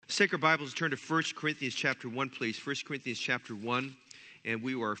Let's take our Bibles and turn to 1 Corinthians chapter 1, please. 1 Corinthians chapter 1. And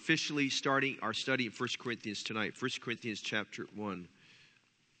we are officially starting our study in 1 Corinthians tonight. 1 Corinthians chapter 1.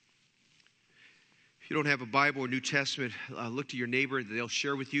 If you don't have a Bible or New Testament, look to your neighbor and they'll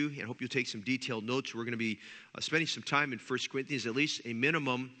share with you. And I hope you'll take some detailed notes. We're going to be spending some time in 1 Corinthians, at least a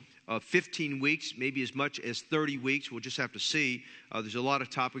minimum of 15 weeks, maybe as much as 30 weeks. We'll just have to see. There's a lot of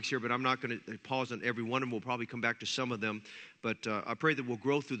topics here, but I'm not going to pause on every one of them. We'll probably come back to some of them. But I pray that we'll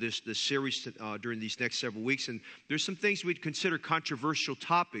grow through this series during these next several weeks. And there's some things we'd consider controversial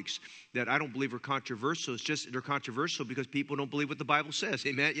topics that I don't believe are controversial. It's just they're controversial because people don't believe what the Bible says.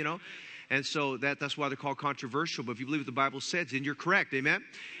 Amen, you know? And so that's why they're called controversial. But if you believe what the Bible says, then you're correct. Amen?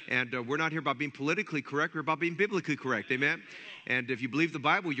 And we're not here about being politically correct. We're about being biblically correct. Amen? And if you believe the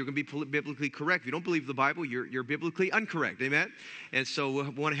Bible, you're going to be biblically correct. If you don't believe the Bible, you're biblically incorrect. Amen? And so we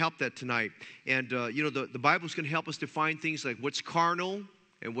want to help that tonight. And, the Bible's going to help us define things like what's carnal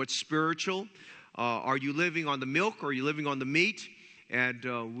and what's spiritual. Are you living on the milk or are you living on the meat? And,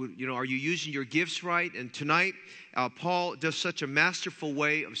 are you using your gifts right? And tonight, Paul does such a masterful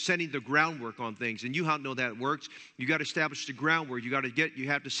way of setting the groundwork on things. And you know that works. You got to establish the groundwork. You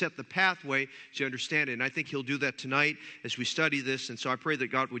have to set the pathway so you understand it. And I think he'll do that tonight as we study this. And so I pray that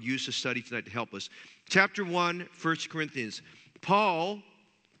God would use the study tonight to help us. Chapter 1, 1 Corinthians. Paul,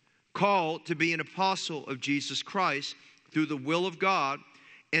 called to be an apostle of Jesus Christ through the will of God,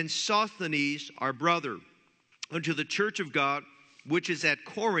 and Sosthenes, our brother, unto the church of God, which is at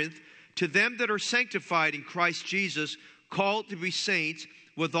Corinth, to them that are sanctified in Christ Jesus, called to be saints,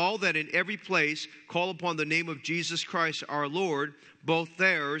 with all that in every place call upon the name of Jesus Christ our Lord, both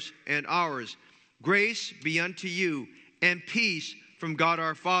theirs and ours. Grace be unto you, and peace from God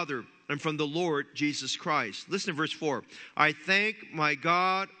our Father, and from the Lord Jesus Christ. Listen to verse 4. I thank my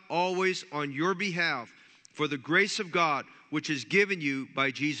God always on your behalf for the grace of God, which is given you by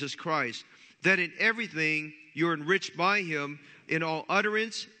Jesus Christ, that in everything you're enriched by him, in all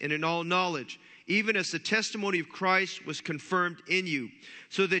utterance and in all knowledge, even as the testimony of Christ was confirmed in you,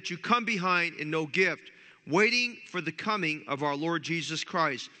 so that you come behind in no gift, waiting for the coming of our Lord Jesus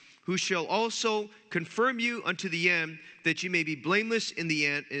Christ, who shall also confirm you unto the end, that you may be blameless in the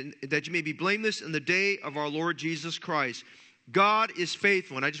end, and that you may be blameless in the day of our Lord Jesus Christ. God is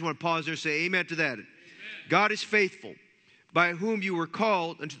faithful. And I just want to pause there and say amen to that. Amen. God is faithful, by whom you were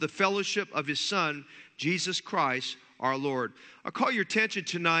called unto the fellowship of his Son, Jesus Christ, our Lord. I'll call your attention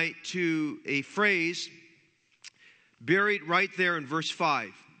tonight to a phrase buried right there in verse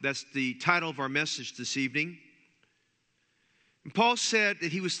 5. That's the title of our message this evening. And Paul said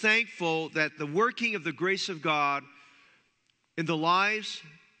that he was thankful that the working of the grace of God in the lives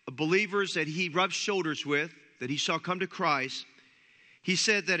of believers that he rubbed shoulders with, that he saw come to Christ, he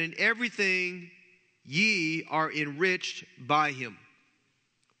said that in everything ye are enriched by him.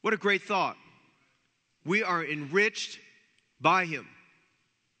 What a great thought. We are enriched by him.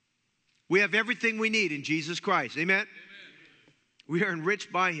 We have everything we need in Jesus Christ. Amen? Amen. We are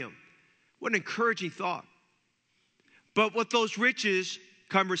enriched by him. What an encouraging thought. But with those riches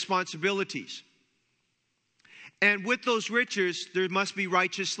come responsibilities. And with those riches, there must be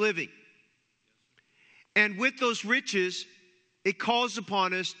righteous living. And with those riches, it calls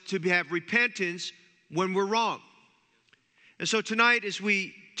upon us to have repentance when we're wrong. And so tonight, as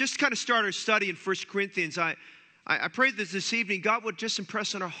we just kind of start our study in 1 Corinthians, I pray that this evening God would just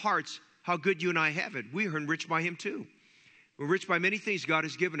impress on our hearts how good you and I have it. We are enriched by him too. We're enriched by many things God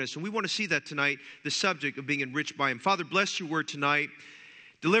has given us. And we want to see that tonight, the subject of being enriched by him. Father, bless your word tonight.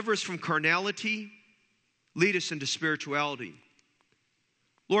 Deliver us from carnality. Lead us into spirituality.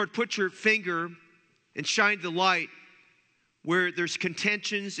 Lord, put your finger and shine the light where there's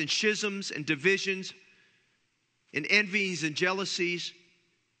contentions and schisms and divisions and envyings and jealousies.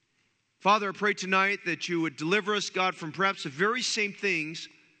 Father, I pray tonight that you would deliver us, God, from perhaps the very same things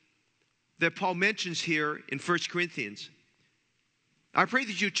that Paul mentions here in 1 Corinthians. I pray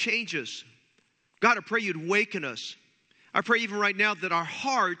that you'd change us. God, I pray you'd awaken us. I pray even right now that our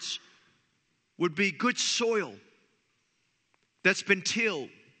hearts would be good soil that's been tilled,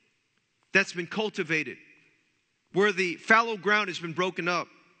 that's been cultivated, where the fallow ground has been broken up.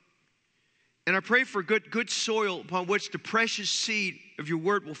 And I pray for good soil upon which the precious seed of your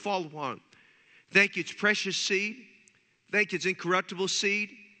word will fall upon. Thank you, it's precious seed. Thank you, it's incorruptible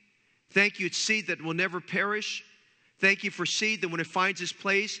seed. Thank you, it's seed that will never perish. Thank you for seed that when it finds its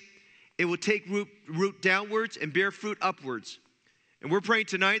place, it will take root downwards and bear fruit upwards. And we're praying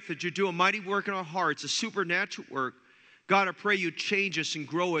tonight that you do a mighty work in our hearts, a supernatural work. God, I pray you change us and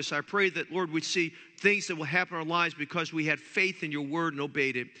grow us. I pray that, Lord, we see things that will happen in our lives because we had faith in your word and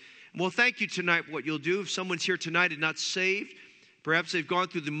obeyed it. Well, thank you tonight for what you'll do. If someone's here tonight and not saved, Perhaps they've gone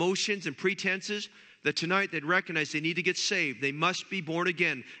through the motions and pretenses, that tonight they'd recognize they need to get saved. They must be born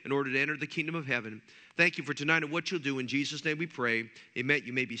again in order to enter the kingdom of heaven. Thank you for tonight and what you'll do. In Jesus' name we pray. Amen.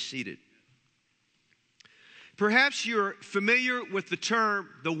 You may be seated. Perhaps you're familiar with the term,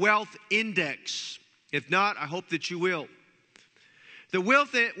 the wealth index. If not, I hope that you will. The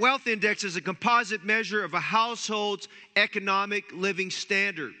wealth index is a composite measure of a household's economic living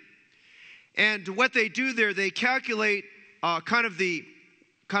standard. And what they do there, they calculate kind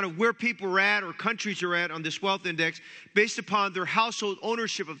of where people are at or countries are at on this wealth index based upon their household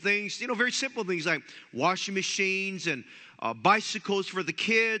ownership of things. Very simple things like washing machines and bicycles for the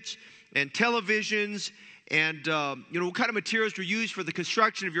kids and televisions and, what kind of materials were used for the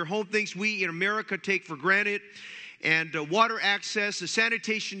construction of your home, things we in America take for granted, and water access, the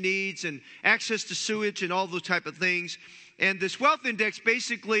sanitation needs, and access to sewage and all those type of things. And this wealth index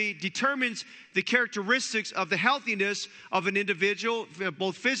basically determines the characteristics of the healthiness of an individual,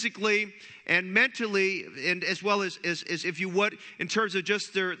 both physically and mentally, and as well as if you would, in terms of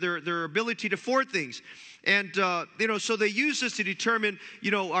just their ability to afford things. And, so they use this to determine,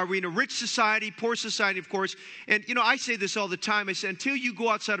 are we in a rich society, poor society, of course. And, I say this all the time. I say, until you go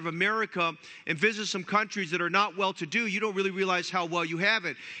outside of America and visit some countries that are not well-to-do, you don't really realize how well you have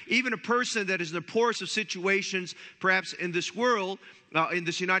it. Even a person that is in the poorest of situations, perhaps in this world, in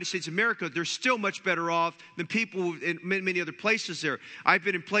this United States of America, they're still much better off than people in many other places there. I've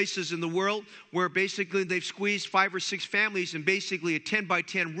been in places in the world where basically they've squeezed 5 or 6 families in basically a 10 by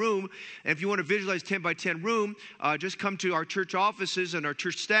 10 room. And if you want to visualize 10 by 10 room, just come to our church offices and our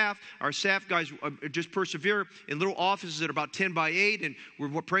church staff. Our staff guys just persevere in little offices that are about 10 by 8. And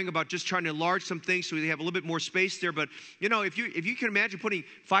we're praying about just trying to enlarge some things so they have a little bit more space there. But, if you can imagine putting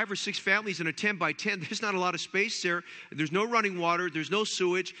 5 or 6 families in a 10 by 10, there's not a lot of space there. There's no running water. There's no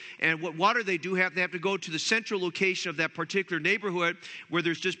sewage, and what water they do have, they have to go to the central location of that particular neighborhood where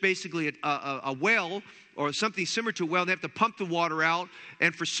there's just basically a well or something similar to a well. They have to pump the water out,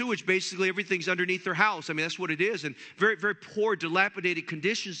 and for sewage, basically everything's underneath their house. I mean, that's what it is, and very, very poor, dilapidated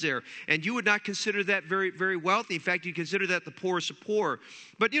conditions there. And you would not consider that very, very wealthy. In fact, you consider that the poorest of poor.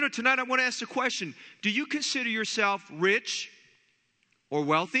 But, tonight I want to ask the question, do you consider yourself rich or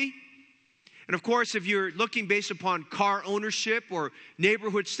wealthy? And of course, if you're looking based upon car ownership or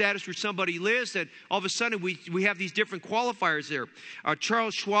neighborhood status where somebody lives, that all of a sudden we have these different qualifiers there.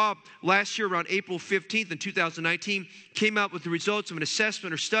 Charles Schwab last year around April 15th in 2019 came out with the results of an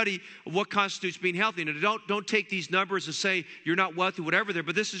assessment or study of what constitutes being healthy. And don't take these numbers and say you're not wealthy, whatever there,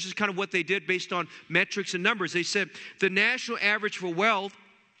 but this is just kind of what they did based on metrics and numbers. They said the national average for wealth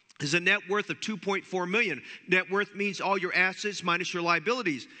is a net worth of $2.4 million. Net worth means all your assets minus your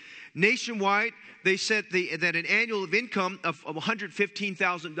liabilities. Nationwide, they said that an annual income of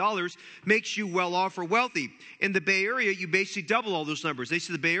 $115,000 makes you well off or wealthy. In the Bay Area, you basically double all those numbers. They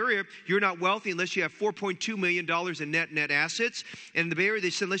said the Bay Area, you're not wealthy unless you have $4.2 million in net assets. And in the Bay Area, they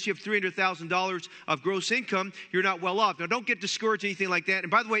said unless you have $300,000 of gross income, you're not well off. Now, don't get discouraged or anything like that. And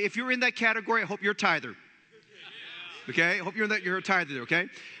by the way, if you're in that category, I hope you're a tither. Okay? I hope you're a tither there, okay?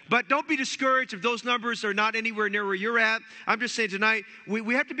 But don't be discouraged if those numbers are not anywhere near where you're at. I'm just saying tonight,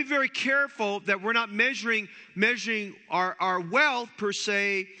 we have to be very careful that we're not measuring our wealth, per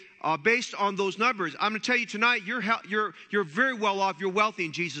se, based on those numbers. I'm going to tell you tonight, you're very well off. You're wealthy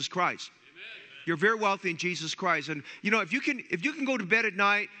in Jesus Christ. You're very wealthy in Jesus Christ. And, if you can go to bed at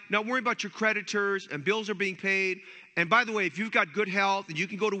night, not worry about your creditors and bills are being paid. And by the way, if you've got good health and you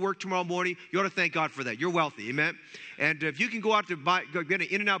can go to work tomorrow morning, you ought to thank God for that. You're wealthy, amen? And if you can go out to get an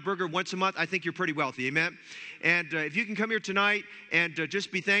In-N-Out burger once a month, I think you're pretty wealthy, amen? And if you can come here tonight and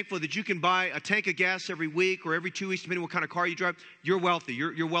just be thankful that you can buy a tank of gas every week or every 2 weeks, depending on what kind of car you drive, you're wealthy.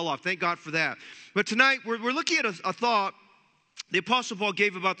 You're well off. Thank God for that. But tonight, we're looking at a thought the Apostle Paul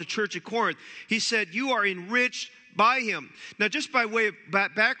gave about the church at Corinth. He said, you are enriched by him. Now, just by way of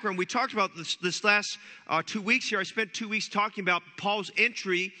background, we talked about this last 2 weeks here. I spent 2 weeks talking about Paul's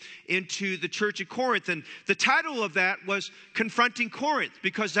entry into the church at Corinth. And the title of that was Confronting Corinth,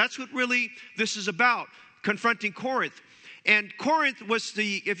 because that's what really this is about, confronting Corinth. And Corinth was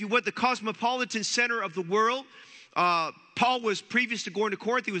the cosmopolitan center of the world. Paul was, previous to going to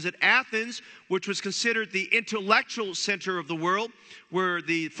Corinth, he was at Athens, which was considered the intellectual center of the world, where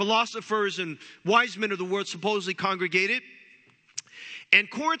the philosophers and wise men of the world supposedly congregated. And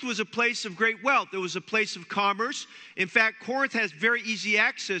Corinth was a place of great wealth. It was a place of commerce. In fact, Corinth has very easy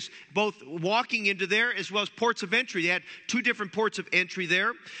access, both walking into there as well as ports of entry. They had 2 different ports of entry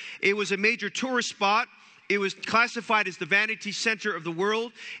there. It was a major tourist spot. It was classified as the vanity center of the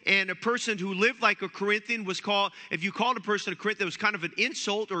world. And a person who lived like a Corinthian was called, if you called a person a Corinthian, it was kind of an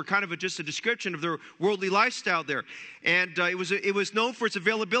insult or kind of just a description of their worldly lifestyle there. And it was known for its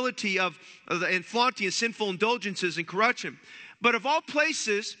availability and flaunting of sinful indulgences and corruption. But of all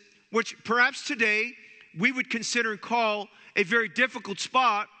places, which perhaps today we would consider and call a very difficult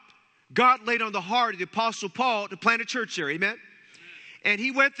spot, God laid on the heart of the Apostle Paul to plant a church there. Amen? And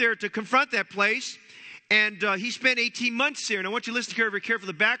he went there to confront that place. And he spent 18 months there. And I want you to listen very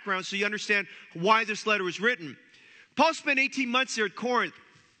carefully to the background so you understand why this letter was written. Paul spent 18 months there at Corinth.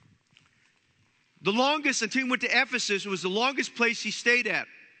 The longest, until he went to Ephesus, was the longest place he stayed at.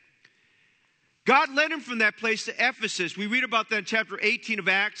 God led him from that place to Ephesus. We read about that in chapter 18 of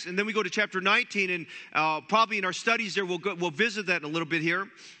Acts. And then we go to chapter 19. And probably in our studies there, we'll visit that in a little bit here.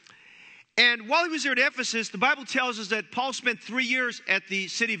 And while he was there at Ephesus, the Bible tells us that Paul spent 3 years at the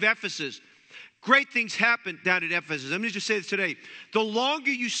city of Ephesus. Great things happened down at Ephesus. Let me just say this today. The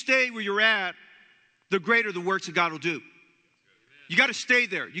longer you stay where you're at, the greater the works that God will do. You got to stay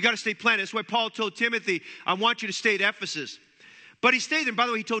there. You got to stay planted. That's why Paul told Timothy, I want you to stay at Ephesus. But he stayed there. And by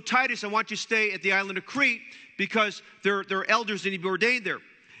the way, he told Titus, I want you to stay at the island of Crete because there are elders that need to be ordained there.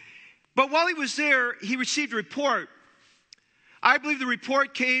 But while he was there, he received a report. I believe the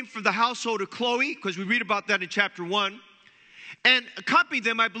report came from the household of Chloe, because we read about that in chapter 1. And accompanied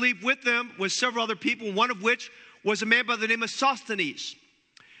them, I believe, with them was several other people, one of which was a man by the name of Sosthenes.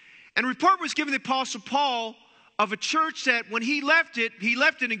 And a report was given to the Apostle Paul of a church that when he left it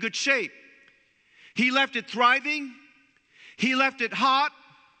in good shape. He left it thriving. He left it hot.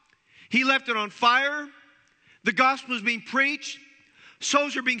 He left it on fire. The gospel was being preached.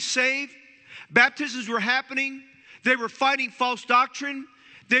 Souls were being saved. Baptisms were happening. They were fighting false doctrine.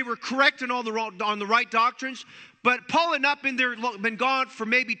 They were correct on the right doctrines. But Paul had not been gone for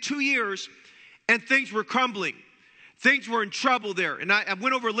maybe 2 years, and things were crumbling. Things were in trouble there. And I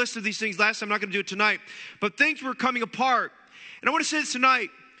went over a list of these things last time. I'm not going to do it tonight. But things were coming apart. And I want to say this tonight.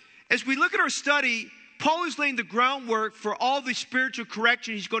 As we look at our study, Paul is laying the groundwork for all the spiritual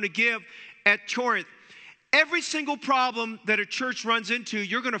correction he's going to give at Corinth. Every single problem that a church runs into,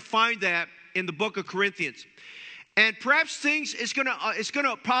 you're going to find that in the book of Corinthians. And perhaps it's going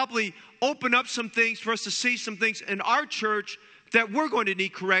to probably open up some things for us to see some things in our church that we're going to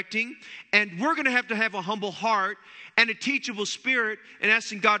need correcting. And we're going to have a humble heart and a teachable spirit and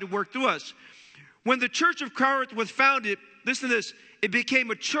asking God to work through us. When the church of Corinth was founded, listen to this, it became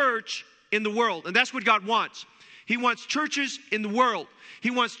a church in the world. And that's what God wants. He wants churches in the world. He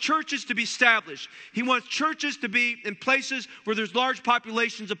wants churches to be established. He wants churches to be in places where there's large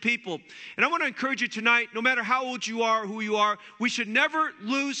populations of people. And I want to encourage you tonight, no matter how old you are, who you are, we should never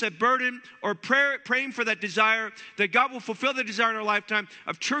lose that burden or praying for that desire, that God will fulfill the desire in our lifetime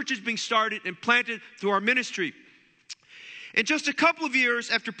of churches being started and planted through our ministry. In just a couple of years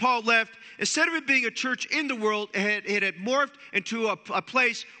after Paul left, instead of it being a church in the world, it had morphed into a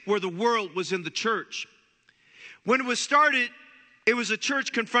place where the world was in the church. When it was started, it was a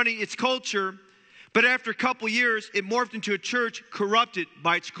church confronting its culture, but after a couple years, it morphed into a church corrupted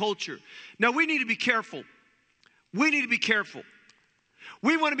by its culture. Now, we need to be careful. We need to be careful.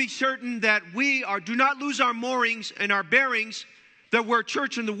 We want to be certain that do not lose our moorings and our bearings, that we're a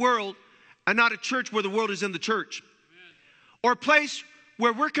church in the world and not a church where the world is in the church. Amen. Or a place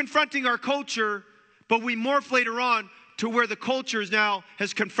where we're confronting our culture, but we morph later on to where the culture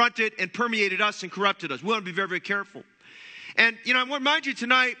has confronted and permeated us and corrupted us. We want to be very, very careful. And, I want to remind you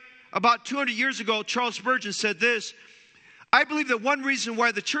tonight, about 200 years ago, Charles Spurgeon said this: I believe that one reason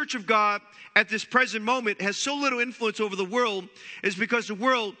why the Church of God at this present moment has so little influence over the world is because the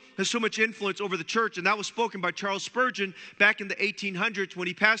world has so much influence over the church. And that was spoken by Charles Spurgeon back in the 1800s when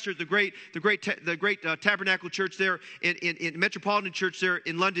he pastored the great Tabernacle Church there in Metropolitan Church there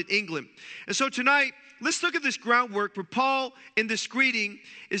in London, England. And so tonight, let's look at this groundwork where Paul, in this greeting,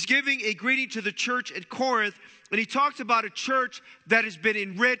 is giving a greeting to the church at Corinth. And he talks about a church that has been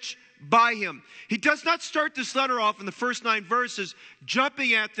enriched by him. He does not start this letter off in the first 9 verses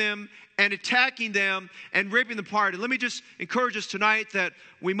jumping at them and attacking them and ripping them apart. And let me just encourage us tonight that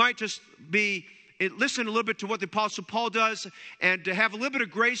we might just listen a little bit to what the Apostle Paul does and to have a little bit of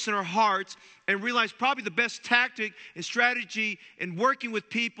grace in our hearts and realize probably the best tactic and strategy in working with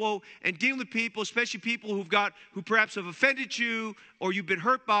people and dealing with people, especially people who perhaps have offended you or you've been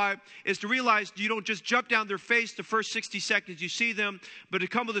hurt by, is to realize you don't just jump down their face the first 60 seconds you see them, but to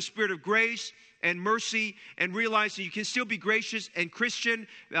come with a spirit of grace and mercy and realize that you can still be gracious and Christian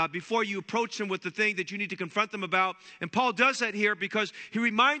before you approach them with the thing that you need to confront them about. And Paul does that here because he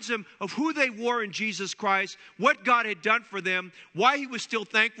reminds them of who they were in Jesus Christ, what God had done for them, why he was still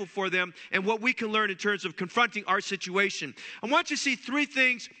thankful for them, and what we can learn in terms of confronting our situation. I want you to see three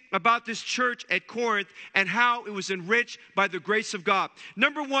things about this church at Corinth and how it was enriched by the grace of God.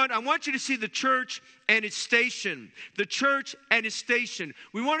 Number one, I want you to see the church and its station. The church and its station.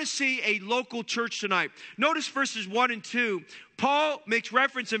 We want to see a local church tonight. Notice verses 1 and 2. Paul makes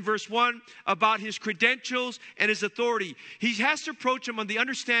reference in verse 1 about his credentials and his authority. He has to approach him on the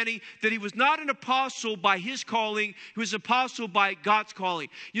understanding that he was not an apostle by his calling. He was an apostle by God's calling.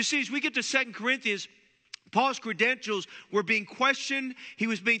 You see, as we get to 2 Corinthians, Paul's credentials were being questioned. He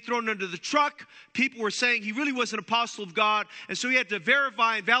was being thrown under the truck. People were saying he really was an apostle of God. And so he had to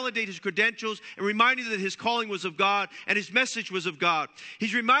verify and validate his credentials and reminding them that his calling was of God and his message was of God.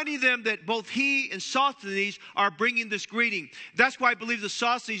 He's reminding them that both he and Sosthenes are bringing this greeting. That's why I believe that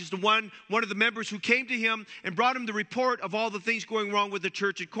Sosthenes is the one of the members who came to him and brought him the report of all the things going wrong with the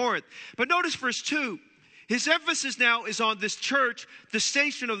church at Corinth. But notice verse 2. His emphasis now is on this church, the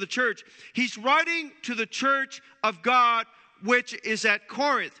station of the church. He's writing to the church of God, which is at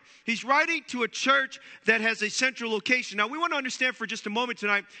Corinth. He's writing to a church that has a central location. Now, we want to understand for just a moment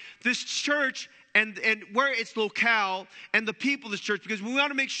tonight, this church and where its locale and the people of this church, because we want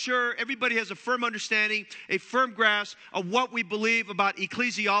to make sure everybody has a firm understanding, a firm grasp of what we believe about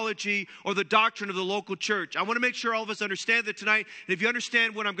ecclesiology or the doctrine of the local church. I want to make sure all of us understand that tonight. And if you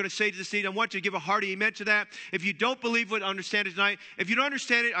understand what I'm going to say to this evening, I want you to give a hearty amen to that. If you don't believe it, understand it tonight. If you don't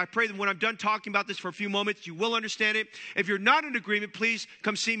understand it, I pray that when I'm done talking about this for a few moments, you will understand it. If you're not in agreement, please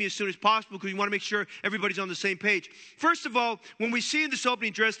come see me as soon as possible because we want to make sure everybody's on the same page. First of all, when we see in this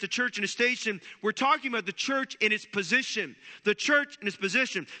opening address the church and the station, we're talking about the church in its position. The church in its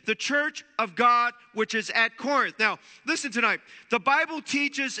position. The church of God, which is at Corinth. Now, listen tonight. The Bible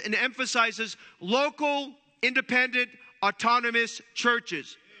teaches and emphasizes local, independent, autonomous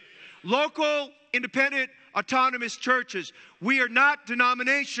churches. Local, independent, autonomous churches. We are not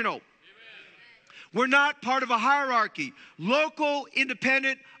denominational. We're not part of a hierarchy. Local,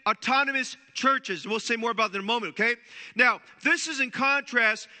 independent, autonomous churches. We'll say more about that in a moment, okay? Now, this is in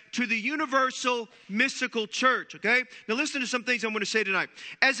contrast to the universal mystical church, okay? Now, listen to some things I'm going to say tonight.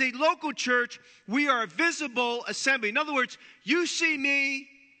 As a local church, we are a visible assembly. In other words, you see me,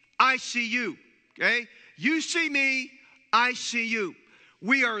 I see you, okay? You see me, I see you.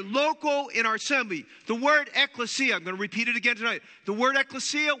 We are local in our assembly. The word ecclesia, I'm going to repeat it again tonight. The word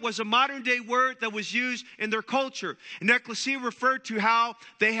ecclesia was a modern day word that was used in their culture. And ecclesia referred to how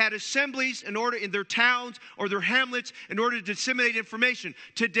they had assemblies in their towns or their hamlets in order to disseminate information.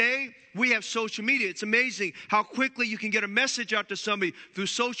 Today, we have social media. It's amazing how quickly you can get a message out to somebody through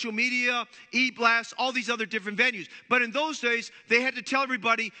social media, e-blasts, all these other different venues. But in those days, they had to tell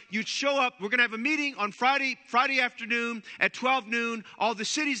everybody, you'd show up, we're going to have a meeting on Friday afternoon at 12 noon. All the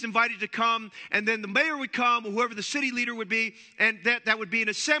city's invited to come, and then the mayor would come, or whoever the city leader would be, and that would be an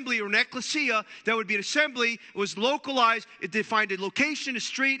assembly or an ecclesia. That would be an assembly. It was localized. It defined a location, a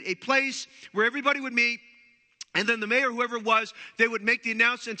street, a place where everybody would meet. And then the mayor, whoever it was, they would make the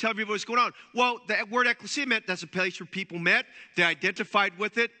announcement and tell everybody what's going on. Well, the word ecclesia meant that's a place where people met. They identified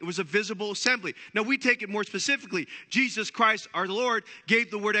with it. It was a visible assembly. Now, we take it more specifically. Jesus Christ, our Lord, gave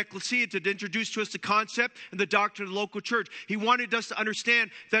the word ecclesia to introduce to us the concept and the doctrine of the local church. He wanted us to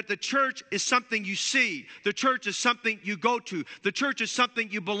understand that the church is something you see. The church is something you go to. The church is something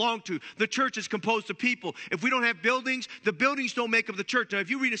you belong to. The church is composed of people. If we don't have buildings, the buildings don't make up the church. Now, if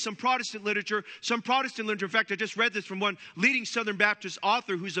you read some Protestant literature, in fact, I just read this from one leading Southern Baptist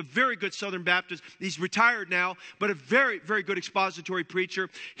author who's a very good Southern Baptist. He's retired now, but a very, very good expository preacher.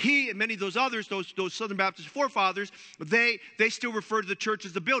 He and many of those others, those Southern Baptist forefathers, they still refer to the church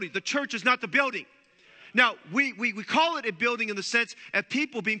as the building. The church is not the building. Now, we call it a building in the sense of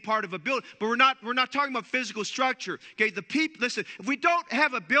people being part of a building, but we're not talking about physical structure. Okay, the people, listen, if we don't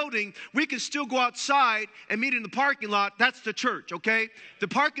have a building, we can still go outside and meet in the parking lot. That's the church, okay? The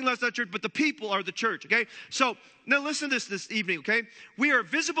parking lot's not the church, but the people are the church, okay? So, now listen to this evening, okay? We are a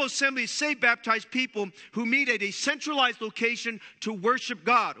visible assembly of saved, baptized people who meet at a centralized location to worship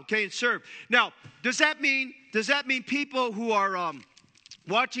God, okay, and serve. Now, does that mean people who are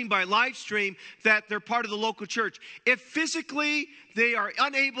watching by live stream that they're part of the local church. If physically they are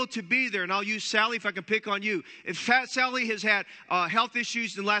unable to be there, and I'll use Sally if I can pick on you. If Sally has had health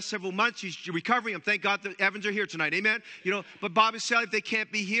issues in the last several months, she's recovering. And thank God that Evans are here tonight. Amen. You know, but Bob and Sally, if they can't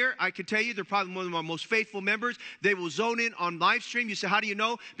be here, I can tell you they're probably one of our most faithful members. They will zone in on live stream. You say, how do you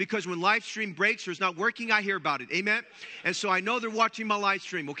know? Because when live stream breaks or is not working, I hear about it. Amen. And so I know they're watching my live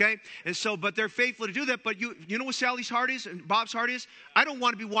stream. Okay. And so, but they're faithful to do that. But you know what Sally's heart is and Bob's heart is? I don't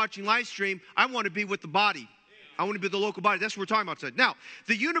want to be watching live stream. I want to be with the body. I want to be the local body. That's what we're talking about today. Now,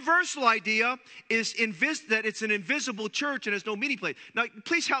 the universal idea is that it's an invisible church and has no meeting place. Now,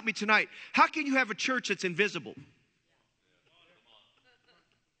 please help me tonight. How can you have a church that's invisible?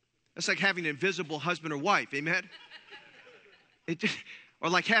 That's like having an invisible husband or wife. Amen? Or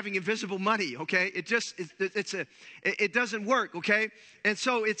like having invisible money, okay? It doesn't work, okay? And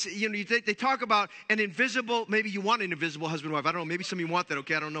so it's, you know, they talk about an invisible, maybe you want an invisible husband or wife. I don't know, maybe some of you want that,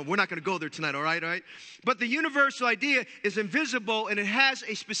 okay? I don't know. We're not going to go there tonight, all right? But the universal idea is invisible and it has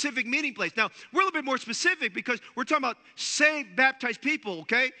a specific meeting place. Now, we're a little bit more specific because we're talking about saved, baptized people,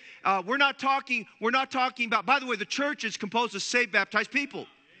 okay? We're not talking about, by the way, the church is composed of saved, baptized people.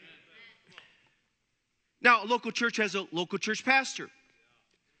 Now, a local church has a local church pastor.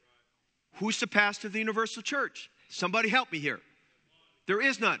 Who's the pastor of the universal church? Somebody help me here. There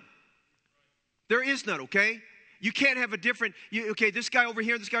is none. There is none, okay? You can't have a different, this guy over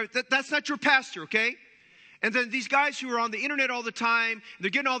here, this guy, that's not your pastor, okay? And then these guys who are on the internet all the time,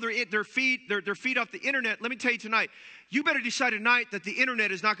 they're getting all their feed off the internet. Let me tell you tonight, you better decide tonight that the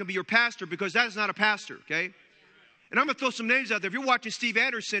internet is not going to be your pastor because that is not a pastor, okay? And I'm going to throw some names out there. If you're watching Steve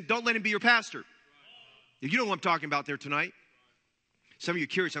Anderson, don't let him be your pastor. You know what I'm talking about there tonight. Some of you are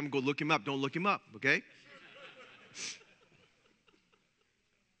curious. I'm going to go look him up. Don't look him up, okay?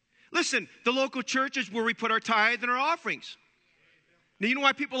 Listen, the local church is where we put our tithe and our offerings. Now, you know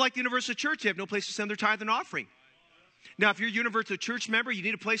why people like the universal church? They have no place to send their tithe and offering. Now, if you're a universal church member, you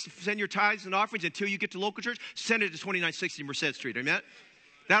need a place to send your tithes and offerings until you get to local church. Send it to 2960 Merced Street, amen?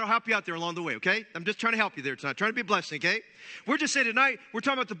 That'll help you out there along the way, okay? I'm just trying to help you there tonight. Trying to be a blessing, okay? We're just saying tonight, we're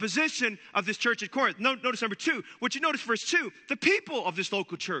talking about the position of this church at Corinth. Notice number 2. What you notice, verse 2, the people of this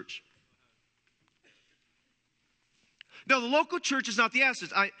local church. Now, the local church is not the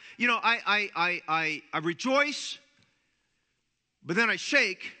assets. I rejoice, but then I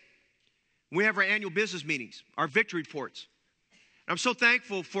shake when we have our annual business meetings, our victory reports. I'm so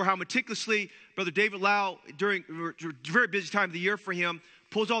thankful for how meticulously Brother David Lau, during a very busy time of the year for him,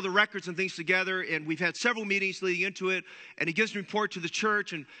 pulls all the records and things together, and we've had several meetings leading into it, and he gives a report to the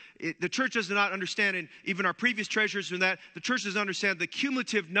church, and the church does not understand, and even our previous treasurers and that, the church doesn't understand the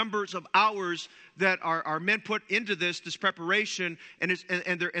cumulative numbers of hours that our men put into this preparation, and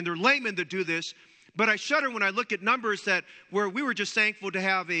they're laymen that do this. But I shudder when I look at numbers where we were just thankful to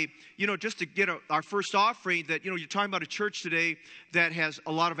have just to get our first offering that, you're talking about a church today that has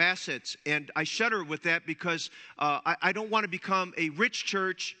a lot of assets. And I shudder with that because I don't want to become a rich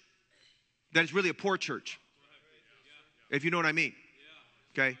church that is really a poor church. If you know what I mean.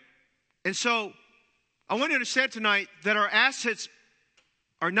 Okay. And so I want you to understand tonight that our assets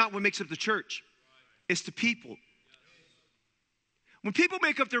are not what makes up the church. It's the people. When people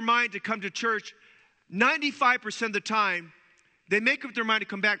make up their mind to come to church, 95% of the time, they make up their mind to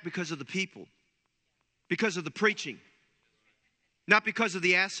come back because of the people, because of the preaching, not because of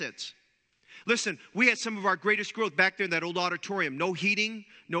the assets. Listen, we had some of our greatest growth back there in that old auditorium. No heating,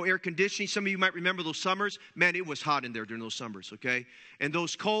 no air conditioning. Some of you might remember those summers. Man, it was hot in there during those summers, okay? And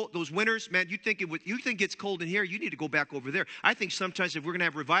those winters, man, you think it's cold in here, you need to go back over there. I think sometimes if we're going to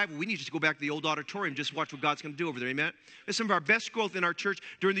have revival, we need to just go back to the old auditorium, just watch what God's going to do over there, amen? There's some of our best growth in our church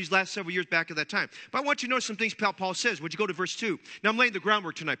during these last several years back at that time. But I want you to notice some things Paul says. Would you go to verse 2? Now, I'm laying the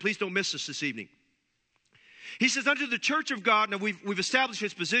groundwork tonight. Please don't miss this evening. He says, unto the church of God, now we've established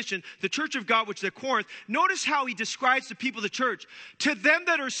his position, the church of God, which is at Corinth. Notice how he describes the people of the church. To them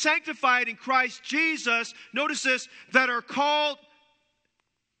that are sanctified in Christ Jesus, notice this, that are called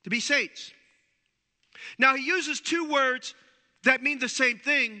to be saints. Now he uses two words that mean the same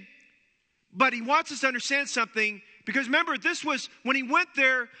thing, but he wants us to understand something, because remember, when he went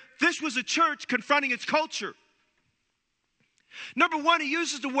there, this was a church confronting its culture. Number one, he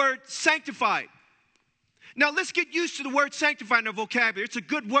uses the word sanctified. Now, let's get used to the word sanctified in our vocabulary. It's a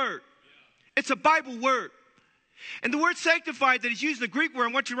good word. It's a Bible word. And the word sanctified that he's using, the Greek word,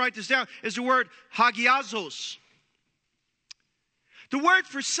 I want you to write this down, is the word hagiazos. The word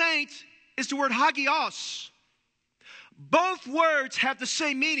for saint is the word hagios. Both words have the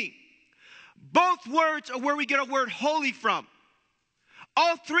same meaning. Both words are where we get our word holy from.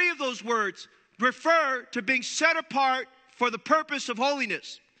 All three of those words refer to being set apart for the purpose of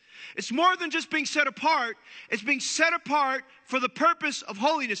holiness. It's more than just being set apart. It's being set apart for the purpose of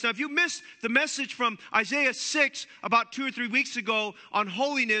holiness. Now, if you missed the message from Isaiah 6 about 2 or 3 weeks ago on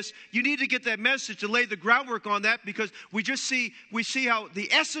holiness, you need to get that message to lay the groundwork on that, because we see how the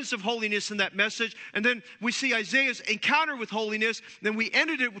essence of holiness in that message, and then we see Isaiah's encounter with holiness. Then we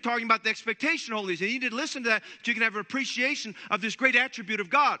ended it with talking about the expectation of holiness. And you need to listen to that so you can have an appreciation of this great attribute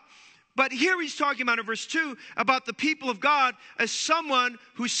of God. But here he's talking about in verse 2 about the people of God as someone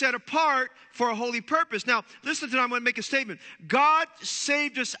who's set apart for a holy purpose. Now, listen to that. I'm going to make a statement. God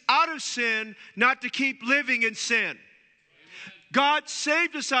saved us out of sin, not to keep living in sin. God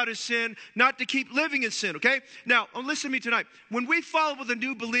saved us out of sin, not to keep living in sin, okay? Now, listen to me tonight. When we follow with a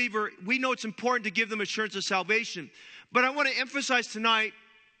new believer, we know it's important to give them assurance of salvation. But I want to emphasize tonight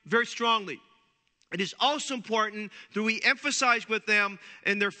very strongly, it is also important that we emphasize with them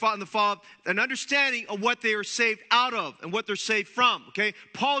in the fall an understanding of what they are saved out of and what they're saved from, okay?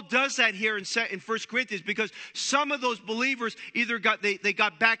 Paul does that here in 1 Corinthians, because some of those believers either got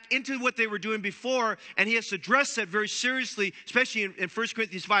back into what they were doing before, and he has to address that very seriously, especially in 1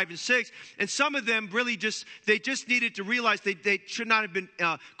 Corinthians 5 and 6. And some of them really just needed to realize they should not have been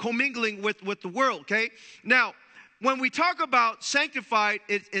commingling with the world, okay? Now, when we talk about sanctified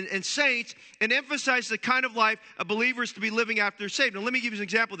and saints, and emphasize the kind of life a believer is to be living after they're saved. Now, let me give you an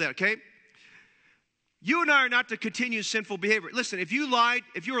example of that, okay? You and I are not to continue sinful behavior. Listen, if you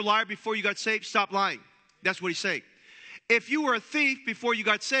were a liar before you got saved, stop lying. That's what he's saying. If you were a thief before you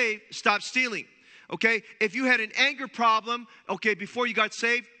got saved, stop stealing. Okay? If you had an anger problem, okay, before you got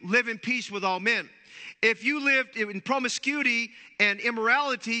saved, live in peace with all men. If you lived in promiscuity and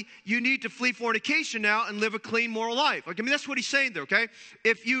immorality, you need to flee fornication now and live a clean moral life. Like, I mean, that's what he's saying there, okay?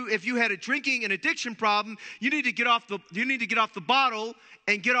 If you had a drinking and addiction problem, you need to get off the bottle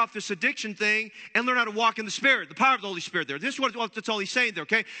and get off this addiction thing and learn how to walk in the Spirit, the power of the Holy Spirit there. That's all he's saying there,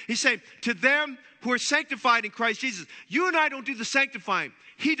 okay? He's saying, to them who are sanctified in Christ Jesus. You and I don't do the sanctifying.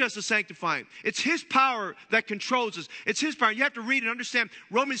 He does the sanctifying. It's his power that controls us. It's his power. You have to read and understand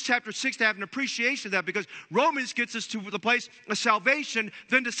Romans chapter 6 to have an appreciation of that, because Romans gets us to the place of salvation,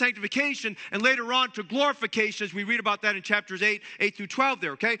 then to sanctification, and later on to glorification, as we read about that in chapters 8 through 12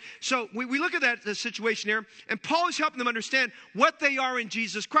 there, okay? So we look at the situation here, and Paul is helping them understand what they are in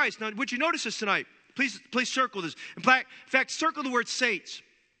Jesus Christ. Now, would you notice this tonight? Please circle this. In fact, circle the word saints.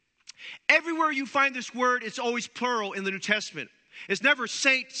 Everywhere you find this word, it's always plural in the New Testament. It's never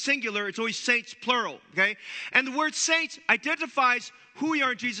saint singular, it's always saints plural, okay? And the word saints identifies who we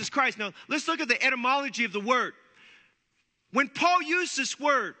are in Jesus Christ. Now, let's look at the etymology of the word. When Paul used this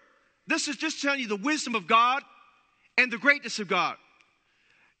word, this is just telling you the wisdom of God and the greatness of God.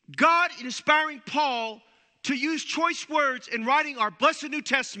 God inspiring Paul to use choice words in writing our blessed New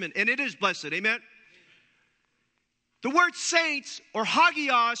Testament, and it is blessed, amen? The word saints or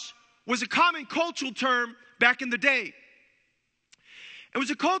hagios was a common cultural term back in the day. It was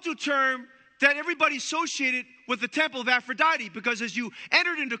a cultural term that everybody associated with the temple of Aphrodite, because as you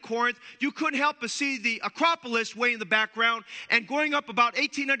entered into Corinth, you couldn't help but see the Acropolis way in the background, and going up about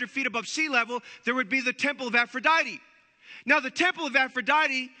 1,800 feet above sea level, there would be the temple of Aphrodite. Now, the temple of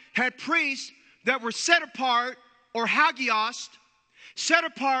Aphrodite had priests that were set apart or hagios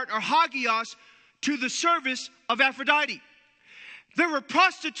to the service of Aphrodite. There were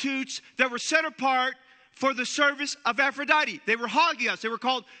prostitutes that were set apart for the service of Aphrodite. They were hagios. They were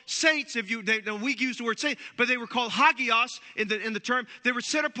called saints. We use the word saint, but they were called hagios in the term. They were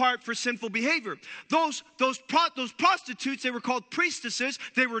set apart for sinful behavior. Those prostitutes, they were called priestesses.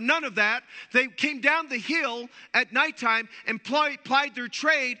 They were none of that. They came down the hill at nighttime and plied their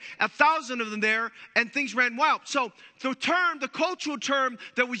trade. 1,000 of them there, and things ran wild. So the cultural term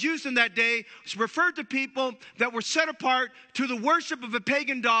that was used in that day referred to people that were set apart to the worship of a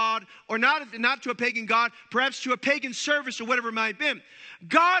pagan god, or not to a pagan god, perhaps to a pagan service or whatever it might have been.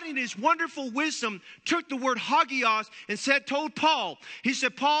 God, in his wonderful wisdom, took the word hagios and told Paul, he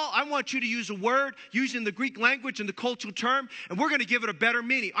said, Paul, I want you to use a word using the Greek language and the cultural term, and we're going to give it a better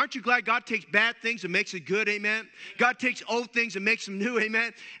meaning. Aren't you glad God takes bad things and makes it good, amen? God takes old things and makes them new,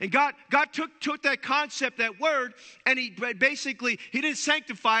 amen? And God took that concept, that word, and he didn't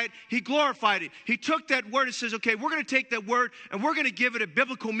sanctify it, he glorified it. He took that word and says, okay, we're going to take that word and we're going to give it a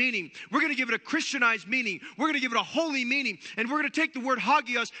biblical meaning. We're going to give it a Christianized meaning. We're going to give it a holy meaning. And we're going to take the word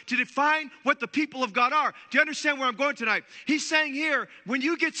hagios to define what the people of God are. Do you understand where I'm going tonight? He's saying here, when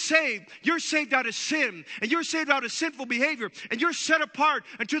you get saved, you're saved out of sin, and you're saved out of sinful behavior, and you're set apart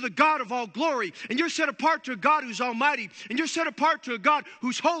unto the God of all glory, and you're set apart to a God who's almighty, and you're set apart to a God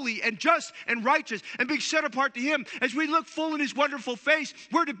who's holy and just and righteous, and being set apart to him. as we look full in his wonderful face,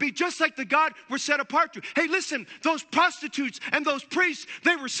 we're to be just like the God we're set apart to. Hey, listen, those prostitutes and those priests,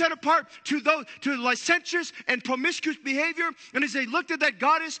 they were set apart to licentious and promiscuous behavior. And as they looked at that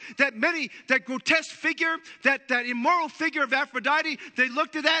goddess, that grotesque figure, that immoral figure of Aphrodite, they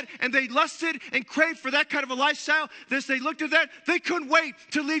looked at that and they lusted and craved for that kind of a lifestyle. As they looked at that, they couldn't wait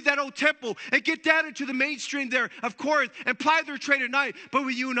to leave that old temple and get down into the mainstream there of Corinth and ply their trade at night. But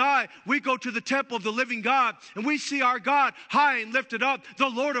with you and I, we go to the temple of the living God, and we see our God high and lifted up, the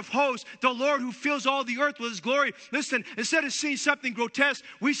Lord of hosts, the Lord who fills all the earth with his glory. Listen, instead of seeing something grotesque,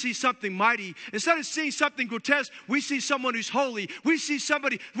 we see something mighty. Instead of seeing something grotesque, we see someone who's holy. We see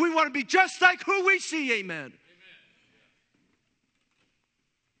somebody, we want to be just like who we see. Amen.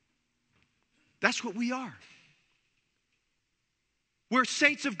 That's what we are. We're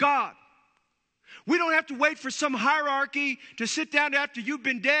saints of God. We don't have to wait for some hierarchy to sit down after you've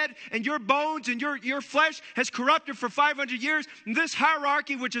been dead and your bones and your flesh has corrupted for 500 years. And this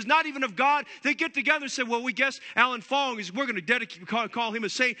hierarchy, which is not even of God, they get together and say, well, we guess Alan Fong we're going to call him a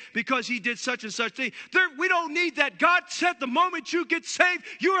saint because he did such and such thing. We don't need that. God said the moment you get saved,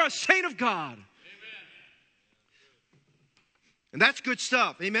 you're a saint of God. Amen. And that's good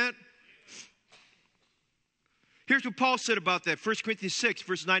stuff. Amen. Here's what Paul said about that. 1 Corinthians 6,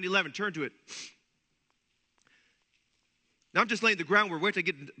 verses 9 to 11. Turn to it. Now, I'm just laying the groundwork. Wait till I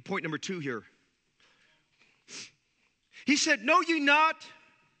get to point number 2 here. He said, know ye not,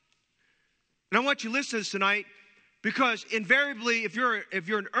 and I want you to listen to this tonight, because invariably, if you're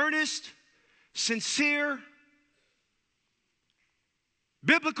an earnest, sincere,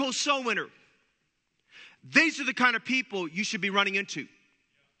 biblical soul winner, these are the kind of people you should be running into.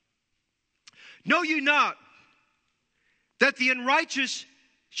 Know ye not that the unrighteous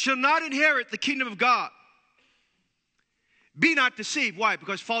shall not inherit the kingdom of God? Be not deceived. Why?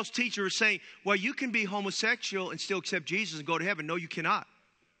 Because false teachers are saying, well, you can be homosexual and still accept Jesus and go to heaven. No, you cannot.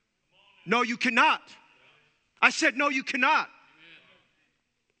 No, you cannot. I said, no, you cannot.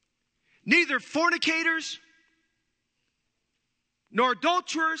 Neither fornicators, nor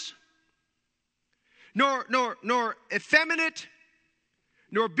adulterers, nor effeminate,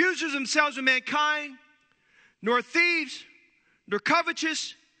 nor abusers themselves of mankind, nor thieves, nor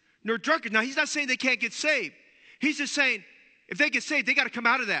covetous, nor drunkards. Now, he's not saying they can't get saved. He's just saying, if they get saved, they got to come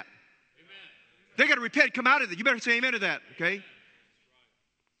out of that. Amen. They got to repent, come out of it. You better say amen to that, okay? Amen.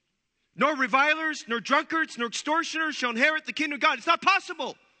 Nor revilers, nor drunkards, nor extortioners shall inherit the kingdom of God. It's not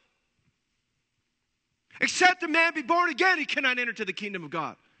possible. Except a man be born again, he cannot enter to the kingdom of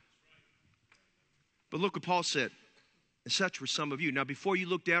God. But look what Paul said. And such were some of you. Now, before you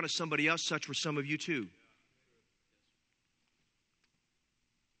look down at somebody else, such were some of you too.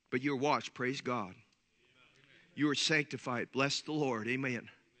 But you're washed, praise God. You are sanctified. Bless the Lord. Amen.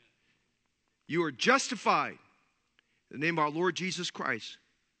 You are justified in the name of our Lord Jesus Christ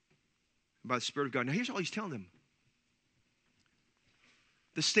and by the Spirit of God. Now, here's all he's telling them.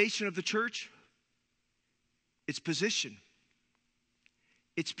 The station of the church, its position,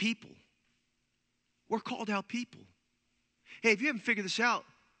 its people. We're called out people. Hey, if you haven't figured this out,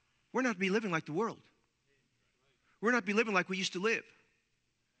 we're not to be living like the world. We're not to be living like we used to live.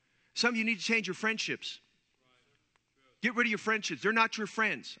 Some of you need to change your friendships. Get rid of your friendships. They're not your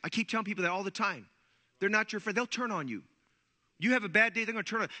friends. I keep telling people that all the time. They're not your friend. They'll turn on you. You have a bad day, they're going to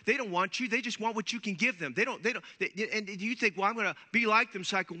turn on. They don't want you. They just want what you can give them. And you think, well, I'm going to be like them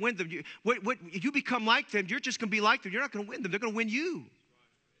so I can win them. If you become like them, you're just going to be like them. You're not going to win them. They're going to win you.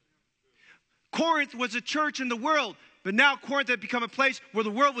 Corinth was a church in the world, but now Corinth had become a place where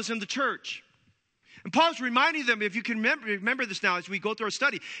the world was in the church. And Paul's reminding them, if you can remember this now as we go through our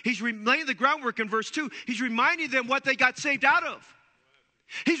study, he's laying the groundwork in verse 2. He's reminding them what they got saved out of.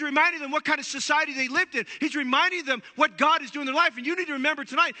 He's reminding them what kind of society they lived in. He's reminding them what God is doing in their life. And you need to remember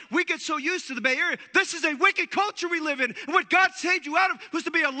tonight, we get so used to the Bay Area. This is a wicked culture we live in. And what God saved you out of was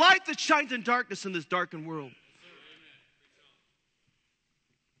to be a light that shines in darkness in this darkened world.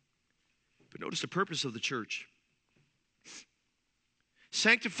 But notice the purpose of the church.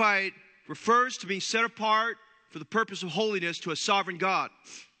 Sanctified refers to being set apart for the purpose of holiness to a sovereign God.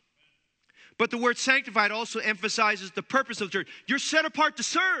 But the word sanctified also emphasizes the purpose of the church. You're set apart to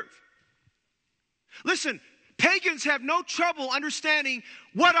serve. Listen, pagans have no trouble understanding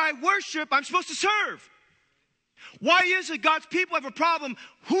what I worship, I'm supposed to serve. Why is it God's people have a problem?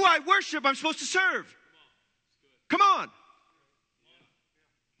 Who I worship, I'm supposed to serve. Come on.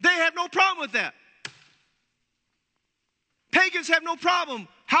 They have no problem with that. Pagans have no problem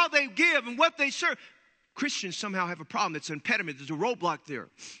how they give and what they serve. Christians somehow have a problem. It's an impediment. There's a roadblock there.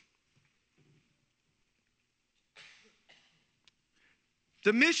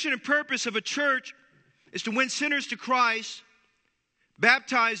 The mission and purpose of a church is to win sinners to Christ,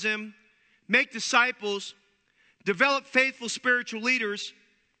 baptize them, make disciples, develop faithful spiritual leaders,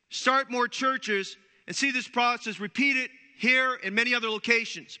 start more churches, and see this process repeated here and many other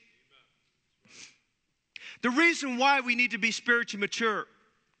locations. The reason why we need to be spiritually mature,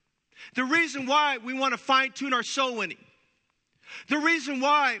 the reason why we want to fine-tune our soul winning, the reason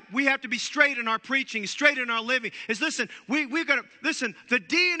why we have to be straight in our preaching, straight in our living, is listen, we've got to, listen, the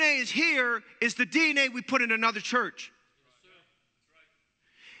DNA is here, is the DNA we put in another church.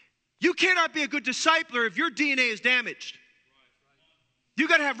 You cannot be a good discipler if your DNA is damaged. You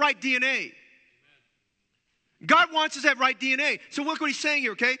got to have right DNA. God wants us to have right DNA. So look what he's saying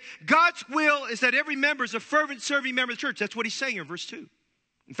here, okay? God's will is that every member is a fervent serving member of the church. That's what he's saying here in verse 2.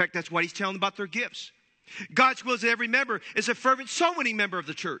 In fact, that's what he's telling them about their gifts. God's will is that every member is a fervent soul-winning member of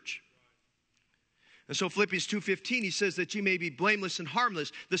the church. And so Philippians 2:15, he says that you may be blameless and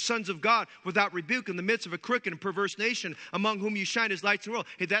harmless, the sons of God, without rebuke in the midst of a crooked and perverse nation, among whom you shine as lights in the world.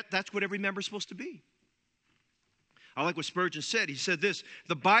 Hey, that's what every member is supposed to be. I like what Spurgeon said. He said this,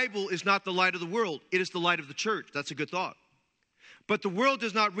 the Bible is not the light of the world. It is the light of the church. That's a good thought. But the world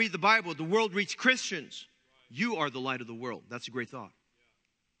does not read the Bible. The world reads Christians. You are the light of the world. That's a great thought.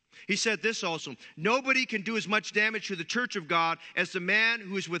 He said this also, nobody can do as much damage to the church of God as the man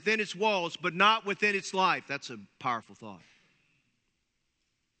who is within its walls, but not within its life. That's a powerful thought.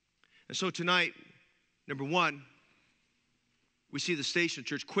 And so tonight, number one, we see the station of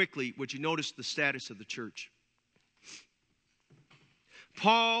church. Quickly, would you notice the status of the church?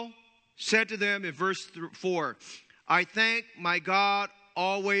 Paul said to them in verse 4, I thank my God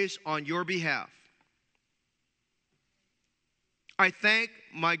always on your behalf. I thank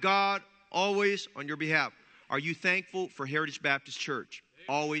my God always on your behalf. Are you thankful for Heritage Baptist Church?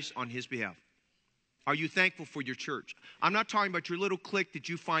 Always on his behalf. Are you thankful for your church? I'm not talking about your little clique that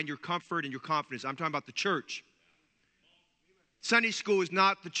you find your comfort and your confidence. I'm talking about the church. Sunday school is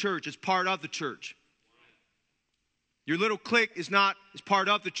not the church. It's part of the church. Your little clique is part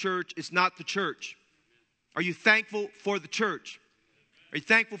of the church. It's not the church. Are you thankful for the church? Are you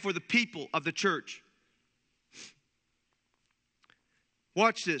thankful for the people of the church?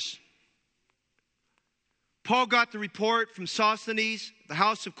 Watch this. Paul got the report from Sosthenes, the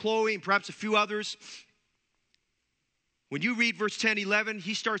house of Chloe, and perhaps a few others. When you read verse 10, 11,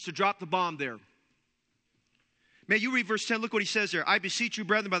 he starts to drop the bomb there. Man, you read verse 10, look what he says there. I beseech you,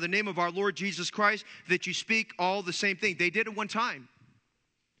 brethren, by the name of our Lord Jesus Christ, that you speak all the same thing. They did it one time.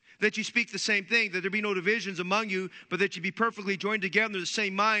 That you speak the same thing, that there be no divisions among you, but that you be perfectly joined together in the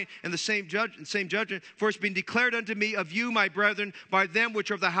same mind and the same judgment. For it's been declared unto me of you, my brethren, by them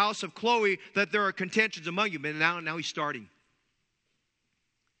which are of the house of Chloe, that there are contentions among you. Man, now he's starting.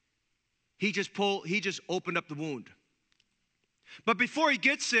 He just opened up the wound. But before he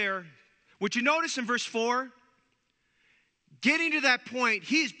gets there, would you notice in verse 4? Getting to that point,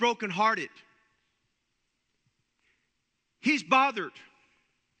 he's brokenhearted. He's bothered.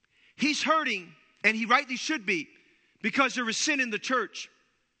 He's hurting, and he rightly should be, because there is sin in the church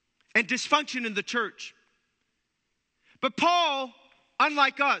and dysfunction in the church. But Paul,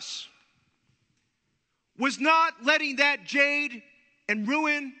 unlike us, was not letting that jade and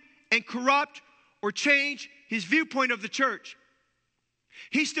ruin and corrupt or change his viewpoint of the church.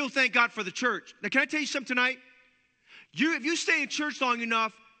 He still thanked God for the church. Now, can I tell you something tonight? If you stay in church long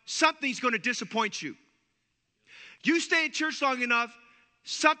enough, something's going to disappoint you. You stay in church long enough,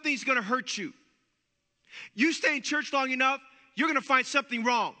 something's going to hurt you. You stay in church long enough, you're going to find something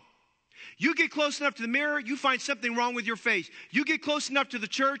wrong. You get close enough to the mirror, you find something wrong with your face. You get close enough to the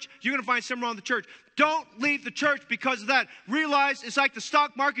church, you're going to find something wrong with the church. Don't leave the church because of that. Realize it's like the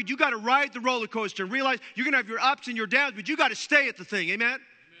stock market. You got to ride the roller coaster and realize you're going to have your ups and your downs, but you got to stay at the thing. Amen?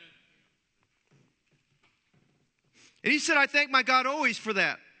 And he said, I thank my God always for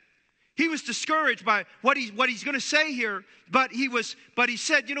that. He was discouraged by what he's going to say here, but he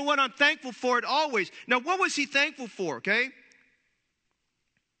said, you know what, I'm thankful for it always. Now, what was he thankful for, okay?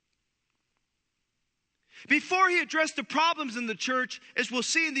 Before he addressed the problems in the church, as we'll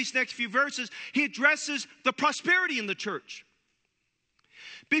see in these next few verses, he addresses the prosperity in the church.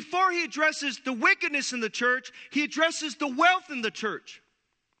 Before he addresses the wickedness in the church, he addresses the wealth in the church.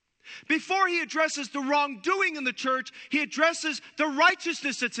 Before he addresses the wrongdoing in the church, he addresses the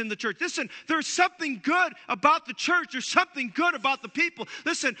righteousness that's in the church. Listen, there's something good about the church. There's something good about the people.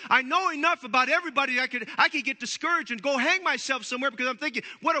 Listen, I know enough about everybody. I could get discouraged and go hang myself somewhere because I'm thinking,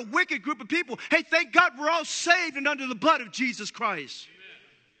 what a wicked group of people. Hey, thank God we're all saved and under the blood of Jesus Christ.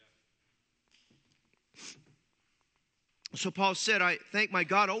 So Paul said, I thank my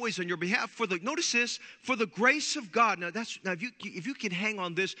God always on your behalf notice this, for the grace of God. Now if you can hang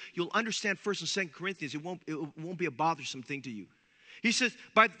on this, you'll understand 1st and 2nd Corinthians. It won't be a bothersome thing to you. He says,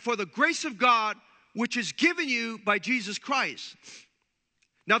 for the grace of God, which is given you by Jesus Christ.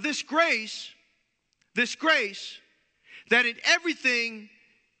 Now this grace, that in everything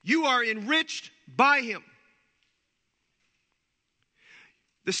you are enriched by him.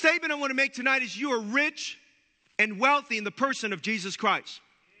 The statement I want to make tonight is you are rich and wealthy in the person of Jesus Christ.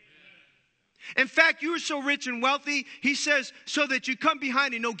 In fact, you are so rich and wealthy, he says, so that you come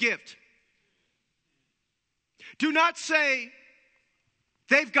behind in no gift. Do not say,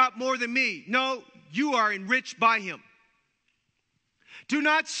 they've got more than me. No, you are enriched by him. Do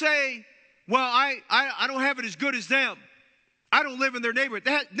not say, well, I don't have it as good as them. I don't live in their neighborhood.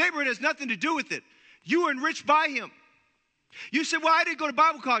 That neighborhood has nothing to do with it. You are enriched by him. You say, well, I didn't go to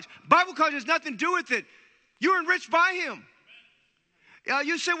Bible college. Bible college has nothing to do with it. You're enriched by him.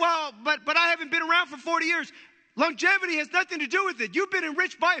 You say, well, but I haven't been around for 40 years. Longevity has nothing to do with it. You've been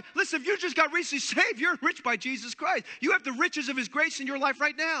enriched by him. Listen, if you just got recently saved, you're enriched by Jesus Christ. You have the riches of his grace in your life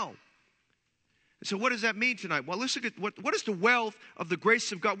right now. And so what does that mean tonight? Well, let's look at what is the wealth of the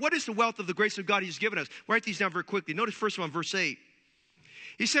grace of God? What is the wealth of the grace of God he's given us? Write these down very quickly. Notice first of all in verse 8.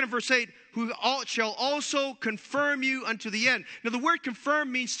 He said in verse 8, who shall also confirm you unto the end. Now the word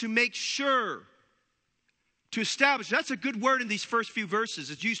confirm means to make sure, to establish. That's a good word in these first few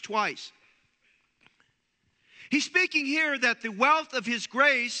verses. It's used twice. He's speaking here that the wealth of his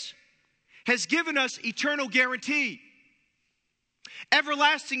grace has given us eternal guarantee.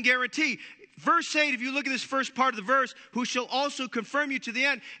 Everlasting guarantee. Verse 8, if you look at this first part of the verse, who shall also confirm you to the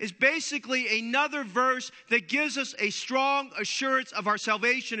end, is basically another verse that gives us a strong assurance of our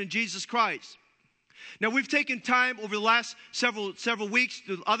salvation in Jesus Christ. Now, we've taken time over the last several weeks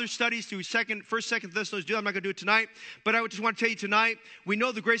through other studies through 1st, 2nd Thessalonians. I'm not going to do it tonight, but I just want to tell you tonight, we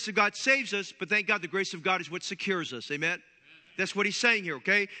know the grace of God saves us, but thank God the grace of God is what secures us. Amen? That's what he's saying here,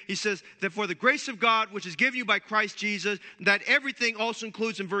 okay? He says that for the grace of God, which is given you by Christ Jesus, that everything also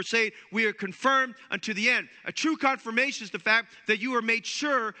includes in verse 8, we are confirmed unto the end. A true confirmation is the fact that you are made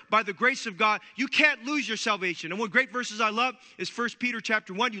sure by the grace of God. You can't lose your salvation. And one great verses I love is 1 Peter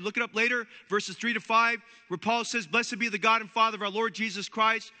chapter 1. You look it up later, verses 3 to 5, where Paul says, blessed be the God and Father of our Lord Jesus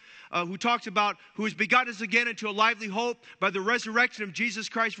Christ, who talks about who has begotten us again into a lively hope by the resurrection of Jesus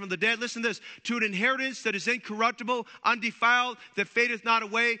Christ from the dead. Listen to this. To an inheritance that is incorruptible, undefiled, that fadeth not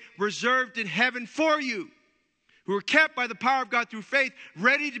away, reserved in heaven for you, who are kept by the power of God through faith,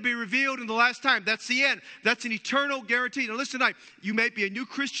 ready to be revealed in the last time. That's the end. That's an eternal guarantee. Now listen tonight. You may be a new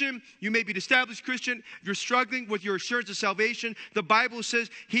Christian. You may be an established Christian. If you're struggling with your assurance of salvation, the Bible says,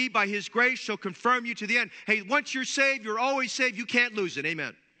 he by his grace shall confirm you to the end. Hey, once you're saved, you're always saved. You can't lose it.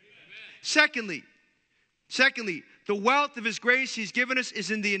 Amen. Secondly, the wealth of his grace he's given us is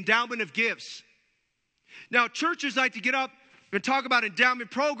in the endowment of gifts. Now, churches like to get up and talk about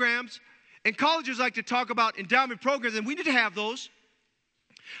endowment programs, and colleges like to talk about endowment programs, and we need to have those.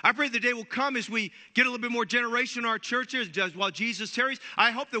 I pray the day will come as we get a little bit more generation in our churches while Jesus tarries.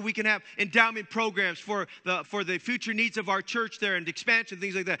 I hope that we can have endowment programs for the future needs of our church there and expansion,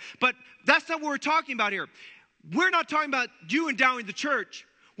 things like that. But that's not what we're talking about here. We're not talking about you endowing the church.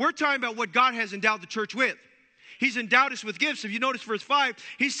 We're talking about what God has endowed the church with. He's endowed us with gifts. If you notice verse 5,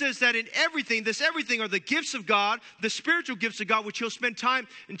 he says that in everything, this everything are the gifts of God, the spiritual gifts of God, which he'll spend time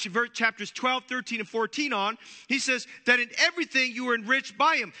in chapters 12, 13, and 14 on. He says that in everything you are enriched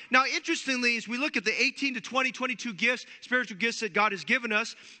by him. Now, interestingly, as we look at the 18 to 20, 22 gifts, spiritual gifts that God has given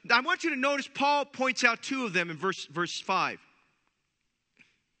us, I want you to notice Paul points out two of them in verse 5.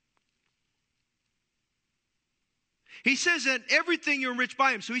 He says that everything you're enriched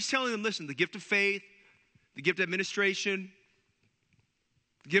by him. So he's telling them, listen, the gift of faith, the gift of administration,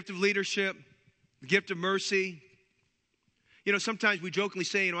 the gift of leadership, the gift of mercy. You know, sometimes we jokingly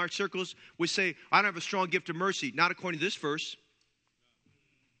say in our circles, we say, I don't have a strong gift of mercy. Not according to this verse.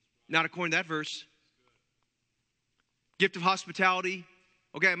 Not according to that verse. Gift of hospitality.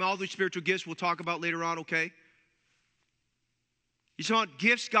 Okay, I mean, all these spiritual gifts we'll talk about later on, okay? You saw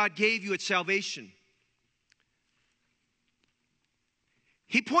gifts God gave you at salvation.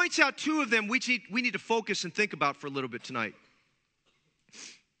 He points out two of them we need to focus and think about for a little bit tonight.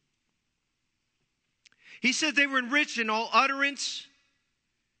 He said they were enriched in all utterance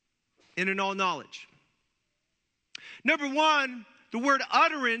and in all knowledge. Number one, the word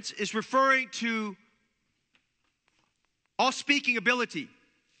utterance is referring to all speaking ability.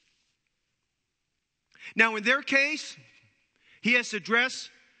 Now, in their case, he has to address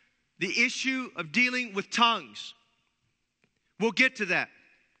the issue of dealing with tongues. We'll get to that.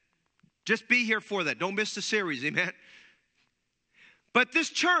 Just be here for that. Don't miss the series, amen? But this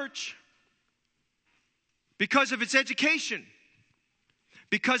church, because of its education,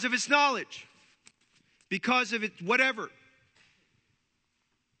 because of its knowledge, because of its whatever,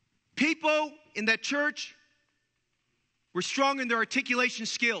 people in that church were strong in their articulation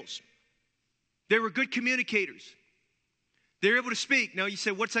skills. They were good communicators. They were able to speak. Now you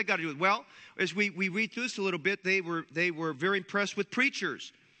say, what's that got to do with it? Well, as we read through this a little bit, they were very impressed with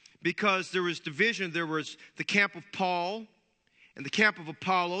preachers because there was division. There was the camp of Paul and the camp of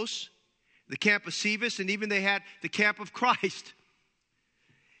Apollos, the camp of Cephas, and even they had the camp of Christ.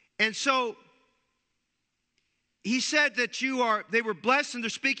 And so he said that they were blessed in their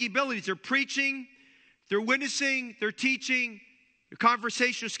speaking abilities. They're preaching, they're witnessing, they're teaching, their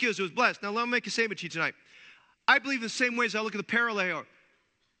conversational skills. It was blessed. Now let me make a statement to you tonight. I believe in the same way as I look at the parallel.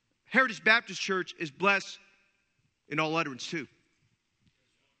 Heritage Baptist Church is blessed in all utterance too.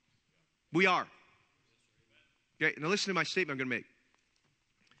 We are. Okay, now listen to my statement I'm going to make.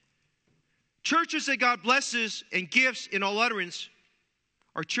 Churches that God blesses and gifts in all utterance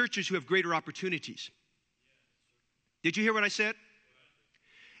are churches who have greater opportunities. Did you hear what I said?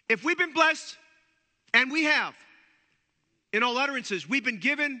 If we've been blessed, and we have, in all utterances, we've been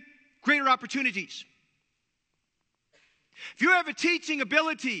given greater opportunities. If you have a teaching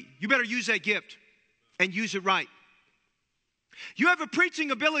ability, you better use that gift and use it right. You have a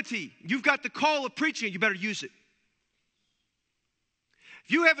preaching ability, you've got the call of preaching, you better use it.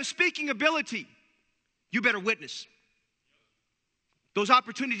 If you have a speaking ability, you better witness. Those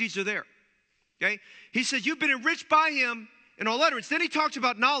opportunities are there. Okay? He says you've been enriched by him in all utterance. Then he talks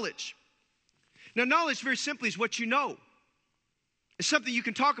about knowledge. Now, knowledge, very simply, is what you know. It's something you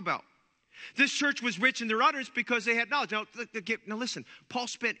can talk about. This church was rich in their utterance because they had knowledge. Now listen, Paul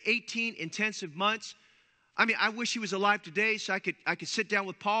spent 18 intensive months. I mean, I wish he was alive today so I could sit down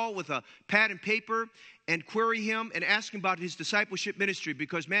with Paul with a pad and paper and query him and ask him about his discipleship ministry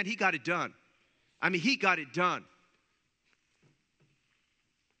because, man, he got it done. I mean, he got it done.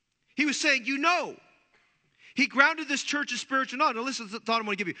 He was saying, you know. He grounded this church in spiritual knowledge. Now listen to the thought I'm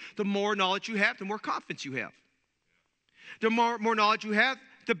going to give you. The more knowledge you have, the more confidence you have. The more knowledge you have,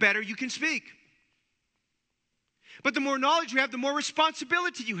 the better you can speak. But the more knowledge you have, the more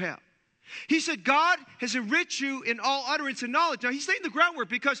responsibility you have. He said, God has enriched you in all utterance and knowledge. Now, he's laying the groundwork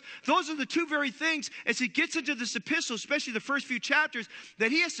because those are the two very things as he gets into this epistle, especially the first few chapters, that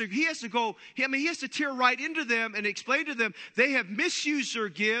he has to tear right into them and explain to them they have misused their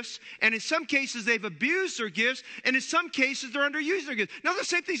gifts, and in some cases they've abused their gifts, and in some cases they're underusing their gifts. Now, the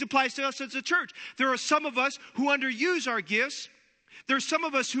same thing applies to us as a church. There are some of us who underuse our gifts. There's some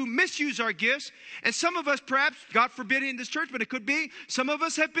of us who misuse our gifts, and some of us, perhaps, God forbid in this church, but it could be, some of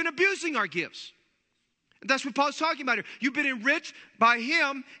us have been abusing our gifts. And that's what Paul's talking about here. You've been enriched by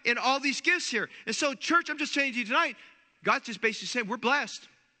him in all these gifts here. And so, church, I'm just saying to you tonight, God's just basically saying, we're blessed.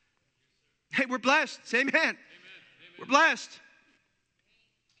 Hey, we're blessed. Say amen. Amen. We're blessed.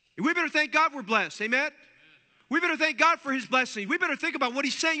 And we better thank God we're blessed. Amen. We better thank God for his blessing. We better think about what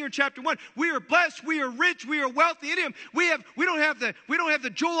he's saying here in chapter 1. We are blessed, we are rich, we are wealthy in him. We don't have the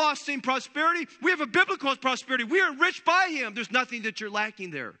Joel Osteen prosperity. We have a biblical prosperity. We are enriched by him. There's nothing that you're lacking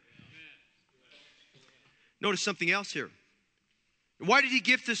there. Amen. Notice something else here. Why did he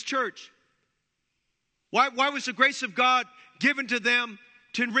gift this church? Why was the grace of God given to them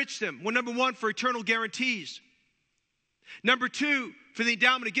to enrich them? Well, number one, for eternal guarantees. Number two, for the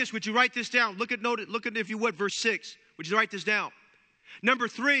endowment of gifts. Would you write this down? Look at, if you would, verse 6. Would you write this down? Number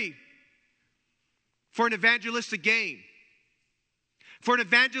three, for an evangelistic gain. For an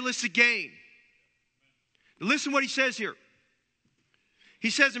evangelistic gain. Listen what he says here. He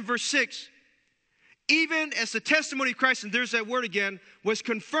says in verse 6, even as the testimony of Christ, and there's that word again, was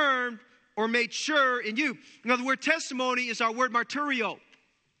confirmed or made sure in you. Now, the word testimony is our word martyrio.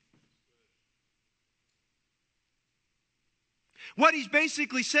 What he's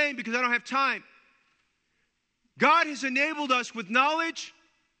basically saying, because I don't have time, God has enabled us with knowledge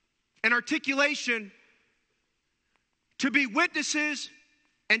and articulation to be witnesses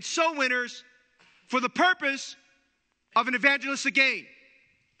and soul winners for the purpose of an evangelistic gain.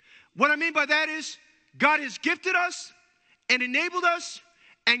 What I mean by that is God has gifted us and enabled us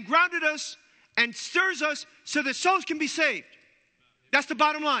and grounded us and stirs us so that souls can be saved. That's the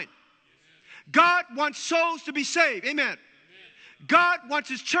bottom line. God wants souls to be saved. Amen. God wants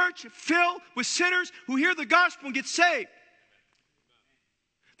his church filled with sinners who hear the gospel and get saved.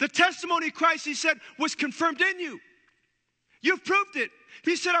 The testimony of Christ, he said, was confirmed in you. You've proved it.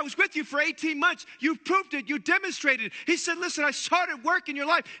 He said, I was with you for 18 months. You've proved it. You demonstrated it. He said, listen, I saw it work in your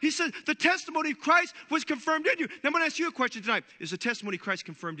life. He said, the testimony of Christ was confirmed in you. Now I'm going to ask you a question tonight. Is the testimony of Christ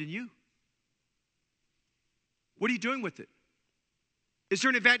confirmed in you? What are you doing with it? Is there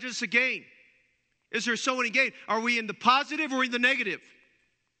an evangelistic gain? Is there a soul winning gain? Are we in the positive or in the negative?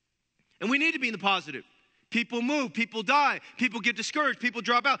 And we need to be in the positive. People move, people die, people get discouraged, people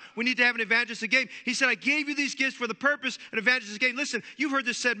drop out. We need to have an evangelistic gain. He said, I gave you these gifts for the purpose of an evangelistic gain. Listen, you've heard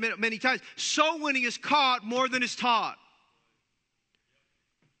this said many times. Soul winning is caught more than is taught.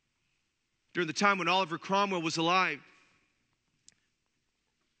 During the time when Oliver Cromwell was alive,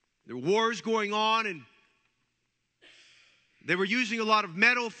 there were wars going on, and they were using a lot of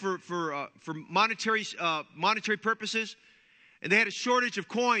metal for monetary purposes, and they had a shortage of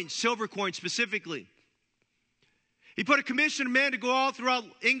coins, silver coins specifically. He put a commission of men to go all throughout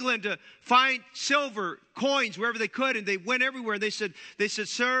England to find silver coins wherever they could, and they went everywhere. They said,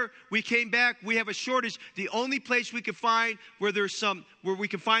 sir, we came back, we have a shortage. The only place we could find where we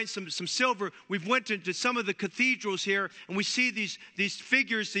can find some silver, we've went to some of the cathedrals here, and we see these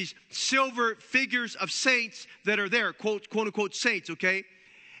figures, these silver figures of saints that are there, quote unquote saints, okay?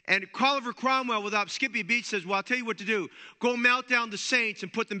 And Oliver Cromwell, without skipping a beat, says, well, I'll tell you what to do. Go melt down the saints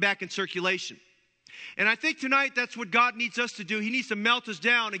and put them back in circulation. And I think tonight that's what God needs us to do. He needs to melt us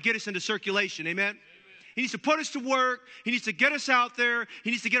down and get us into circulation. Amen? He needs to put us to work. He needs to get us out there. He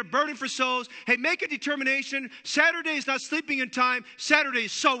needs to get a burden for souls. Hey, make a determination. Saturday is not sleeping in time. Saturday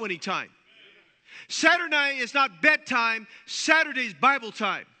is soul winning time. Saturday is not bedtime. Saturday is Bible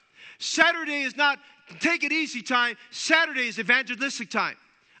time. Saturday is not take it easy time. Saturday is evangelistic time.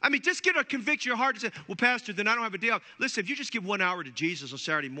 I mean, just get a conviction in your heart and say, well, Pastor, then I don't have a day off. Listen, if you just give 1 hour to Jesus on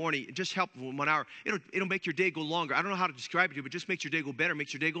Saturday morning, and just help with 1 hour, it'll make your day go longer. I don't know how to describe it to you, but it just makes your day go better,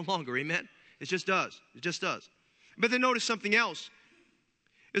 makes your day go longer. Amen? It just does. It just does. But then notice something else.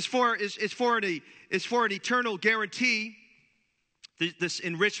 It's for an eternal guarantee, this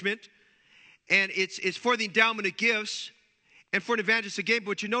enrichment, and it's for the endowment of gifts and for an evangelistic gain.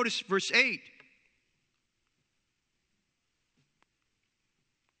 But you notice verse 8.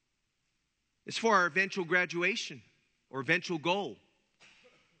 It's for our eventual graduation or eventual goal.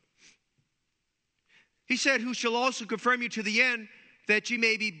 He said, who shall also confirm you to the end, that ye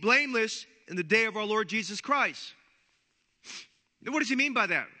may be blameless in the day of our Lord Jesus Christ. Now, what does he mean by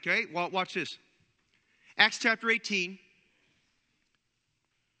that? Okay, well, watch this. Acts chapter 18.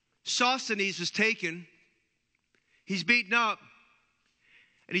 Sosthenes is taken. He's beaten up.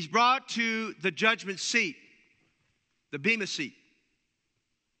 And he's brought to the judgment seat, the Bema seat.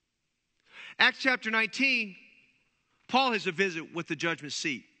 Acts chapter 19, Paul has a visit with the judgment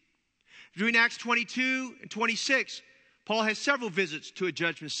seat. Between Acts 22 and 26, Paul has several visits to a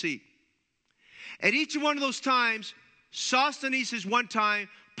judgment seat. At each one of those times, Sosthenes is one time,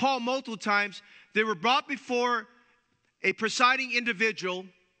 Paul multiple times, they were brought before a presiding individual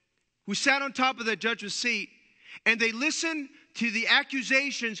who sat on top of that judgment seat, and they listened to the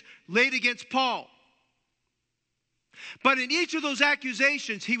accusations laid against Paul. But in each of those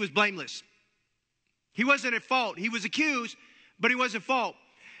accusations, he was blameless. He wasn't at fault. He was accused, but he wasn't at fault.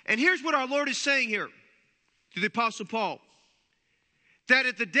 And here's what our Lord is saying here to the Apostle Paul. That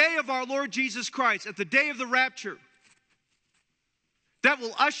at the day of our Lord Jesus Christ, at the day of the rapture, that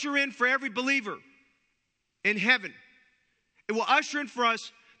will usher in for every believer in heaven. It will usher in for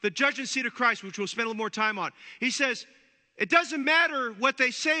us the judgment seat of Christ, which we'll spend a little more time on. He says, it doesn't matter what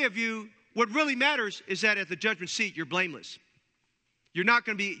they say of you. What really matters is that at the judgment seat, you're blameless. You're not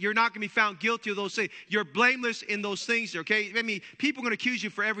going to be found guilty of those things. You're blameless in those things, okay? I mean, people are going to accuse you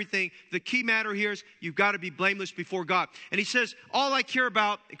for everything. The key matter here is you've got to be blameless before God. And he says, all I care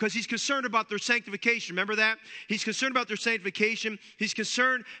about, because he's concerned about their sanctification. Remember that? He's concerned about their sanctification. He's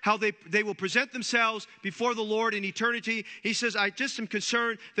concerned how they will present themselves before the Lord in eternity. He says, I just am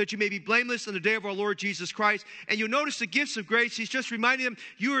concerned that you may be blameless on the day of our Lord Jesus Christ. And you'll notice the gifts of grace. He's just reminding them,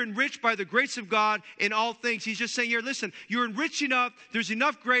 you are enriched by the grace of God in all things. He's just saying here, listen, you're enriched enough. There's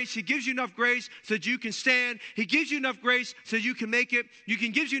enough grace. He gives you enough grace so that you can stand. He gives you enough grace so that you can make it.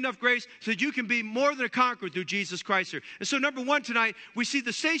 Gives you enough grace so that you can be more than a conqueror through Jesus Christ here. And so number one tonight, we see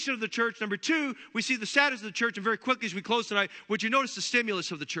the station of the church. Number two, we see the status of the church. And very quickly as we close tonight, would you notice the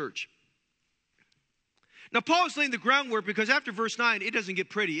stimulus of the church? Now Paul is laying the groundwork because after verse 9, it doesn't get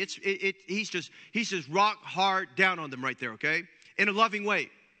pretty. He's just rock hard down on them right there, okay? In a loving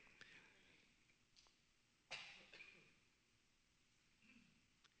way.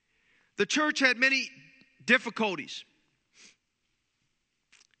 The church had many difficulties.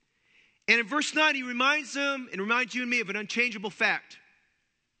 And in verse 9, he reminds them and reminds you and me of an unchangeable fact.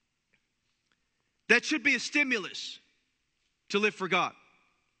 That should be a stimulus to live for God.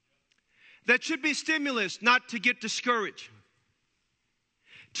 That should be a stimulus not to get discouraged.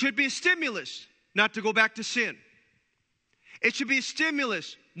 It should be a stimulus not to go back to sin. It should be a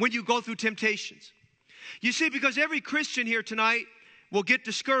stimulus when you go through temptations. You see, because every Christian here tonight, will get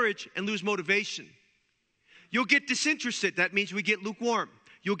discouraged and lose motivation. You'll get disinterested. That means we get lukewarm.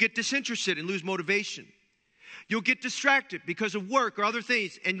 You'll get disinterested and lose motivation. You'll get distracted because of work or other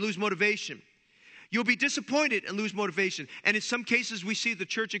things and lose motivation. You'll be disappointed and lose motivation. And in some cases, we see the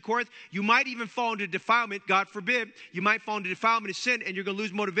church at Corinth, you might even fall into defilement, God forbid. You might fall into defilement and sin, and you're going to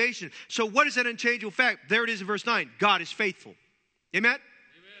lose motivation. So what is that unchangeable fact? There it is in verse 9. God is faithful. Amen?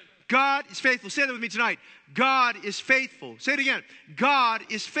 God is faithful. Say that with me tonight. God is faithful. Say it again. God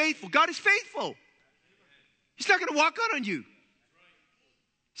is faithful. God is faithful. He's not going to walk out on you.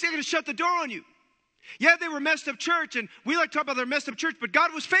 He's not going to shut the door on you. Yeah, they were a messed up church, and we like to talk about their messed up church, but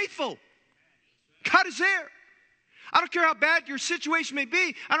God was faithful. God is there. I don't care how bad your situation may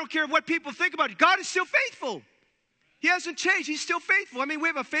be. I don't care what people think about you. God is still faithful. He hasn't changed. He's still faithful. I mean, we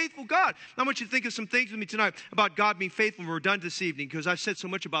have a faithful God. I want you to think of some things with me tonight about God being faithful when we're done this evening, because I've said so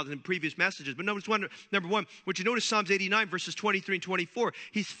much about it in previous messages. But number one, would you notice Psalms 89, verses 23 and 24?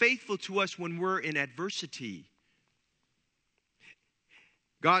 He's faithful to us when we're in adversity.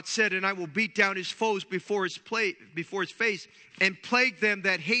 God said, and I will beat down his foes before his face and plague them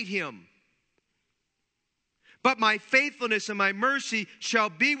that hate him. But my faithfulness and my mercy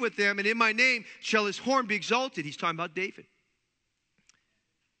shall be with them, and in my name shall his horn be exalted. He's talking about David.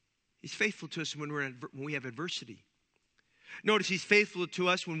 He's faithful to us when we have adversity. Notice he's faithful to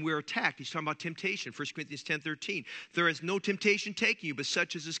us when we're attacked. He's talking about temptation. 1 Corinthians 10:13. There is no temptation taking you, but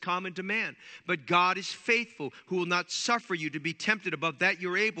such as is common to man. But God is faithful, who will not suffer you to be tempted above that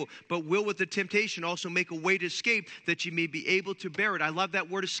you're able, but will with the temptation also make a way to escape, that you may be able to bear it. I love that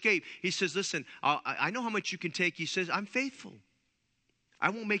word escape. He says, listen, I know how much you can take. He says, I'm faithful. I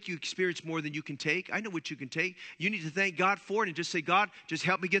won't make you experience more than you can take. I know what you can take. You need to thank God for it and just say, God, just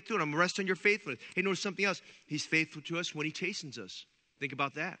help me get through it. I'm going to rest on your faithfulness. Hey, notice something else. He's faithful to us when he chastens us. Think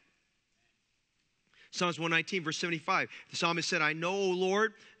about that. Psalms 119, verse 75. The psalmist said, I know, O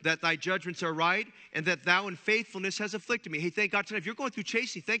Lord, that thy judgments are right, and that thou in faithfulness has afflicted me. Hey, thank God tonight. If you're going through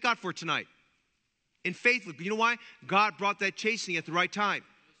chastening, thank God for it tonight. In faithfulness. You know why? God brought that chastening at the right time.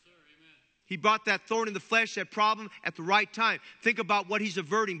 He brought that thorn in the flesh, that problem, at the right time. Think about what he's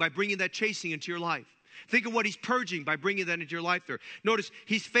averting by bringing that chastening into your life. Think of what he's purging by bringing that into your life there. Notice,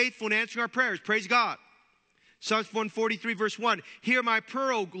 he's faithful in answering our prayers. Praise God. Psalms 143, verse 1. Hear my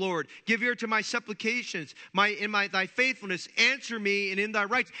prayer, O Lord. Give ear to my supplications. Thy faithfulness, answer me, and in thy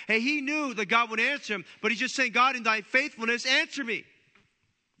rights. Hey, he knew that God would answer him, but he's just saying, God, in thy faithfulness, answer me.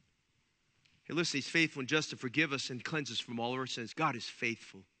 Hey, listen, he's faithful and just to forgive us and cleanse us from all of our sins. God is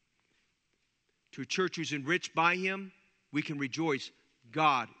faithful. To a church who's enriched by him, we can rejoice.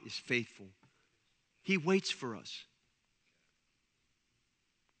 God is faithful. He waits for us.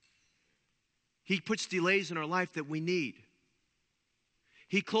 He puts delays in our life that we need.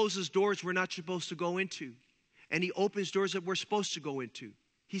 He closes doors we're not supposed to go into. And he opens doors that we're supposed to go into.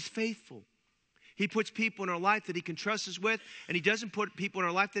 He's faithful. He puts people in our life that he can trust us with, and he doesn't put people in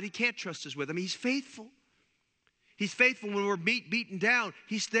our life that he can't trust us with. I mean, he's faithful. He's faithful when we're beaten down.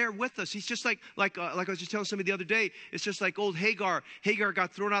 He's there with us. He's just like I was just telling somebody the other day. It's just like old Hagar. Hagar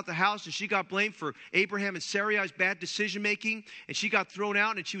got thrown out the house, and she got blamed for Abraham and Sarai's bad decision making. And she got thrown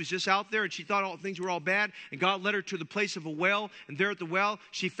out, and she was just out there, and she thought all things were all bad. And God led her to the place of a well, and there at the well,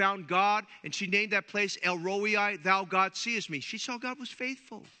 she found God, and she named that place El Roi, Thou God seest me. She saw God was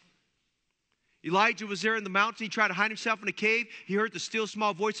faithful. Elijah was there in the mountain. He tried to hide himself in a cave. He heard the still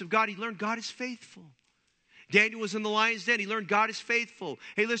small voice of God. He learned God is faithful. Daniel was in the lion's den. He learned God is faithful.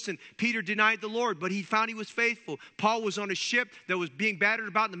 Hey, listen, Peter denied the Lord, but he found he was faithful. Paul was on a ship that was being battered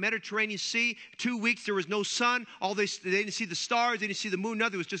about in the Mediterranean Sea. 2 weeks, there was no sun. They didn't see the stars. They didn't see the moon.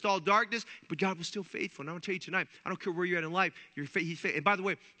 Nothing. It was just all darkness. But God was still faithful. And I want to tell you tonight, I don't care where you're at in life. He's faithful. And by the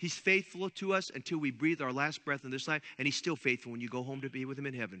way, he's faithful to us until we breathe our last breath in this life. And he's still faithful when you go home to be with him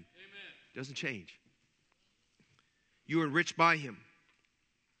in heaven. Amen. Doesn't change. You're enriched by him.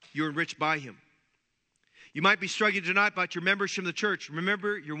 You're enriched by him. You might be struggling tonight about your membership in the church.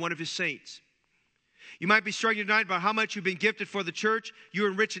 Remember, you're one of his saints. You might be struggling tonight about how much you've been gifted for the church.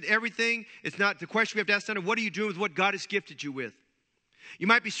 You're enriched in everything. It's not the question we have to ask tonight, what are you doing with what God has gifted you with? You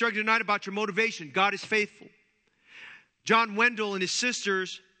might be struggling tonight about your motivation. God is faithful. John Wendell and his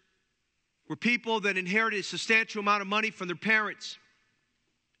sisters were people that inherited a substantial amount of money from their parents.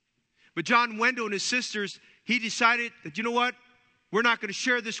 But John Wendell and his sisters, he decided that, you know what? We're not going to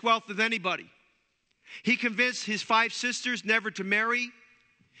share this wealth with anybody. He convinced his 5 sisters never to marry.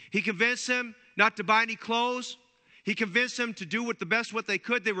 He convinced them not to buy any clothes. He convinced them to do the best what they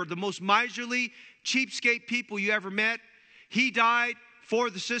could. They were the most miserly, cheapskate people you ever met. He died 4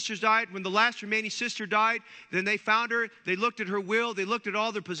 of the sisters died. When the last remaining sister died, then they found her. They looked at her will. They looked at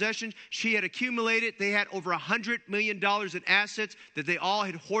all their possessions. She had accumulated. They had over $100 million in assets that they all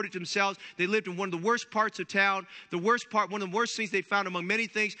had hoarded themselves. They lived in one of the worst parts of town. The worst part, one of the worst things they found among many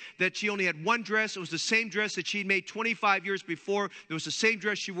things, that she only had one dress. It was the same dress that she'd made 25 years before. It was the same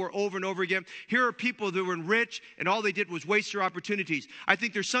dress she wore over and over again. Here are people that were rich, and all they did was waste their opportunities. I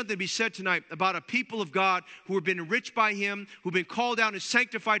think there's something to be said tonight about a people of God who have been enriched by Him, who've been called out and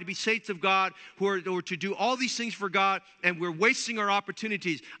sanctified to be saints of God, who are to do all these things for God, and we're wasting our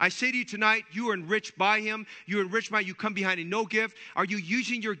opportunities. I say to you tonight, you are enriched by Him. You're enriched by, you come behind a no gift. Are you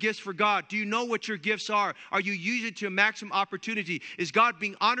using your gifts for God? Do you know what your gifts are? Are you using it to a maximum opportunity? Is God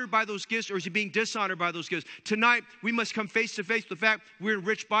being honored by those gifts, or is He being dishonored by those gifts? Tonight, we must come face to face with the fact we're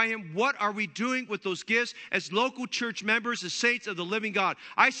enriched by Him. What are we doing with those gifts as local church members, as saints of the living God?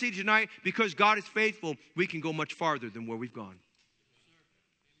 I say tonight, because God is faithful, we can go much farther than where we've gone.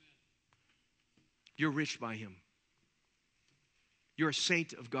 You're enriched by Him. You're a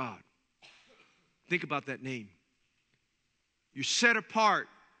saint of God. Think about that name. You're set apart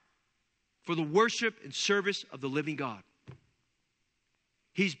for the worship and service of the living God.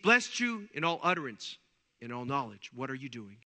 He's blessed you in all utterance, in all knowledge. What are you doing?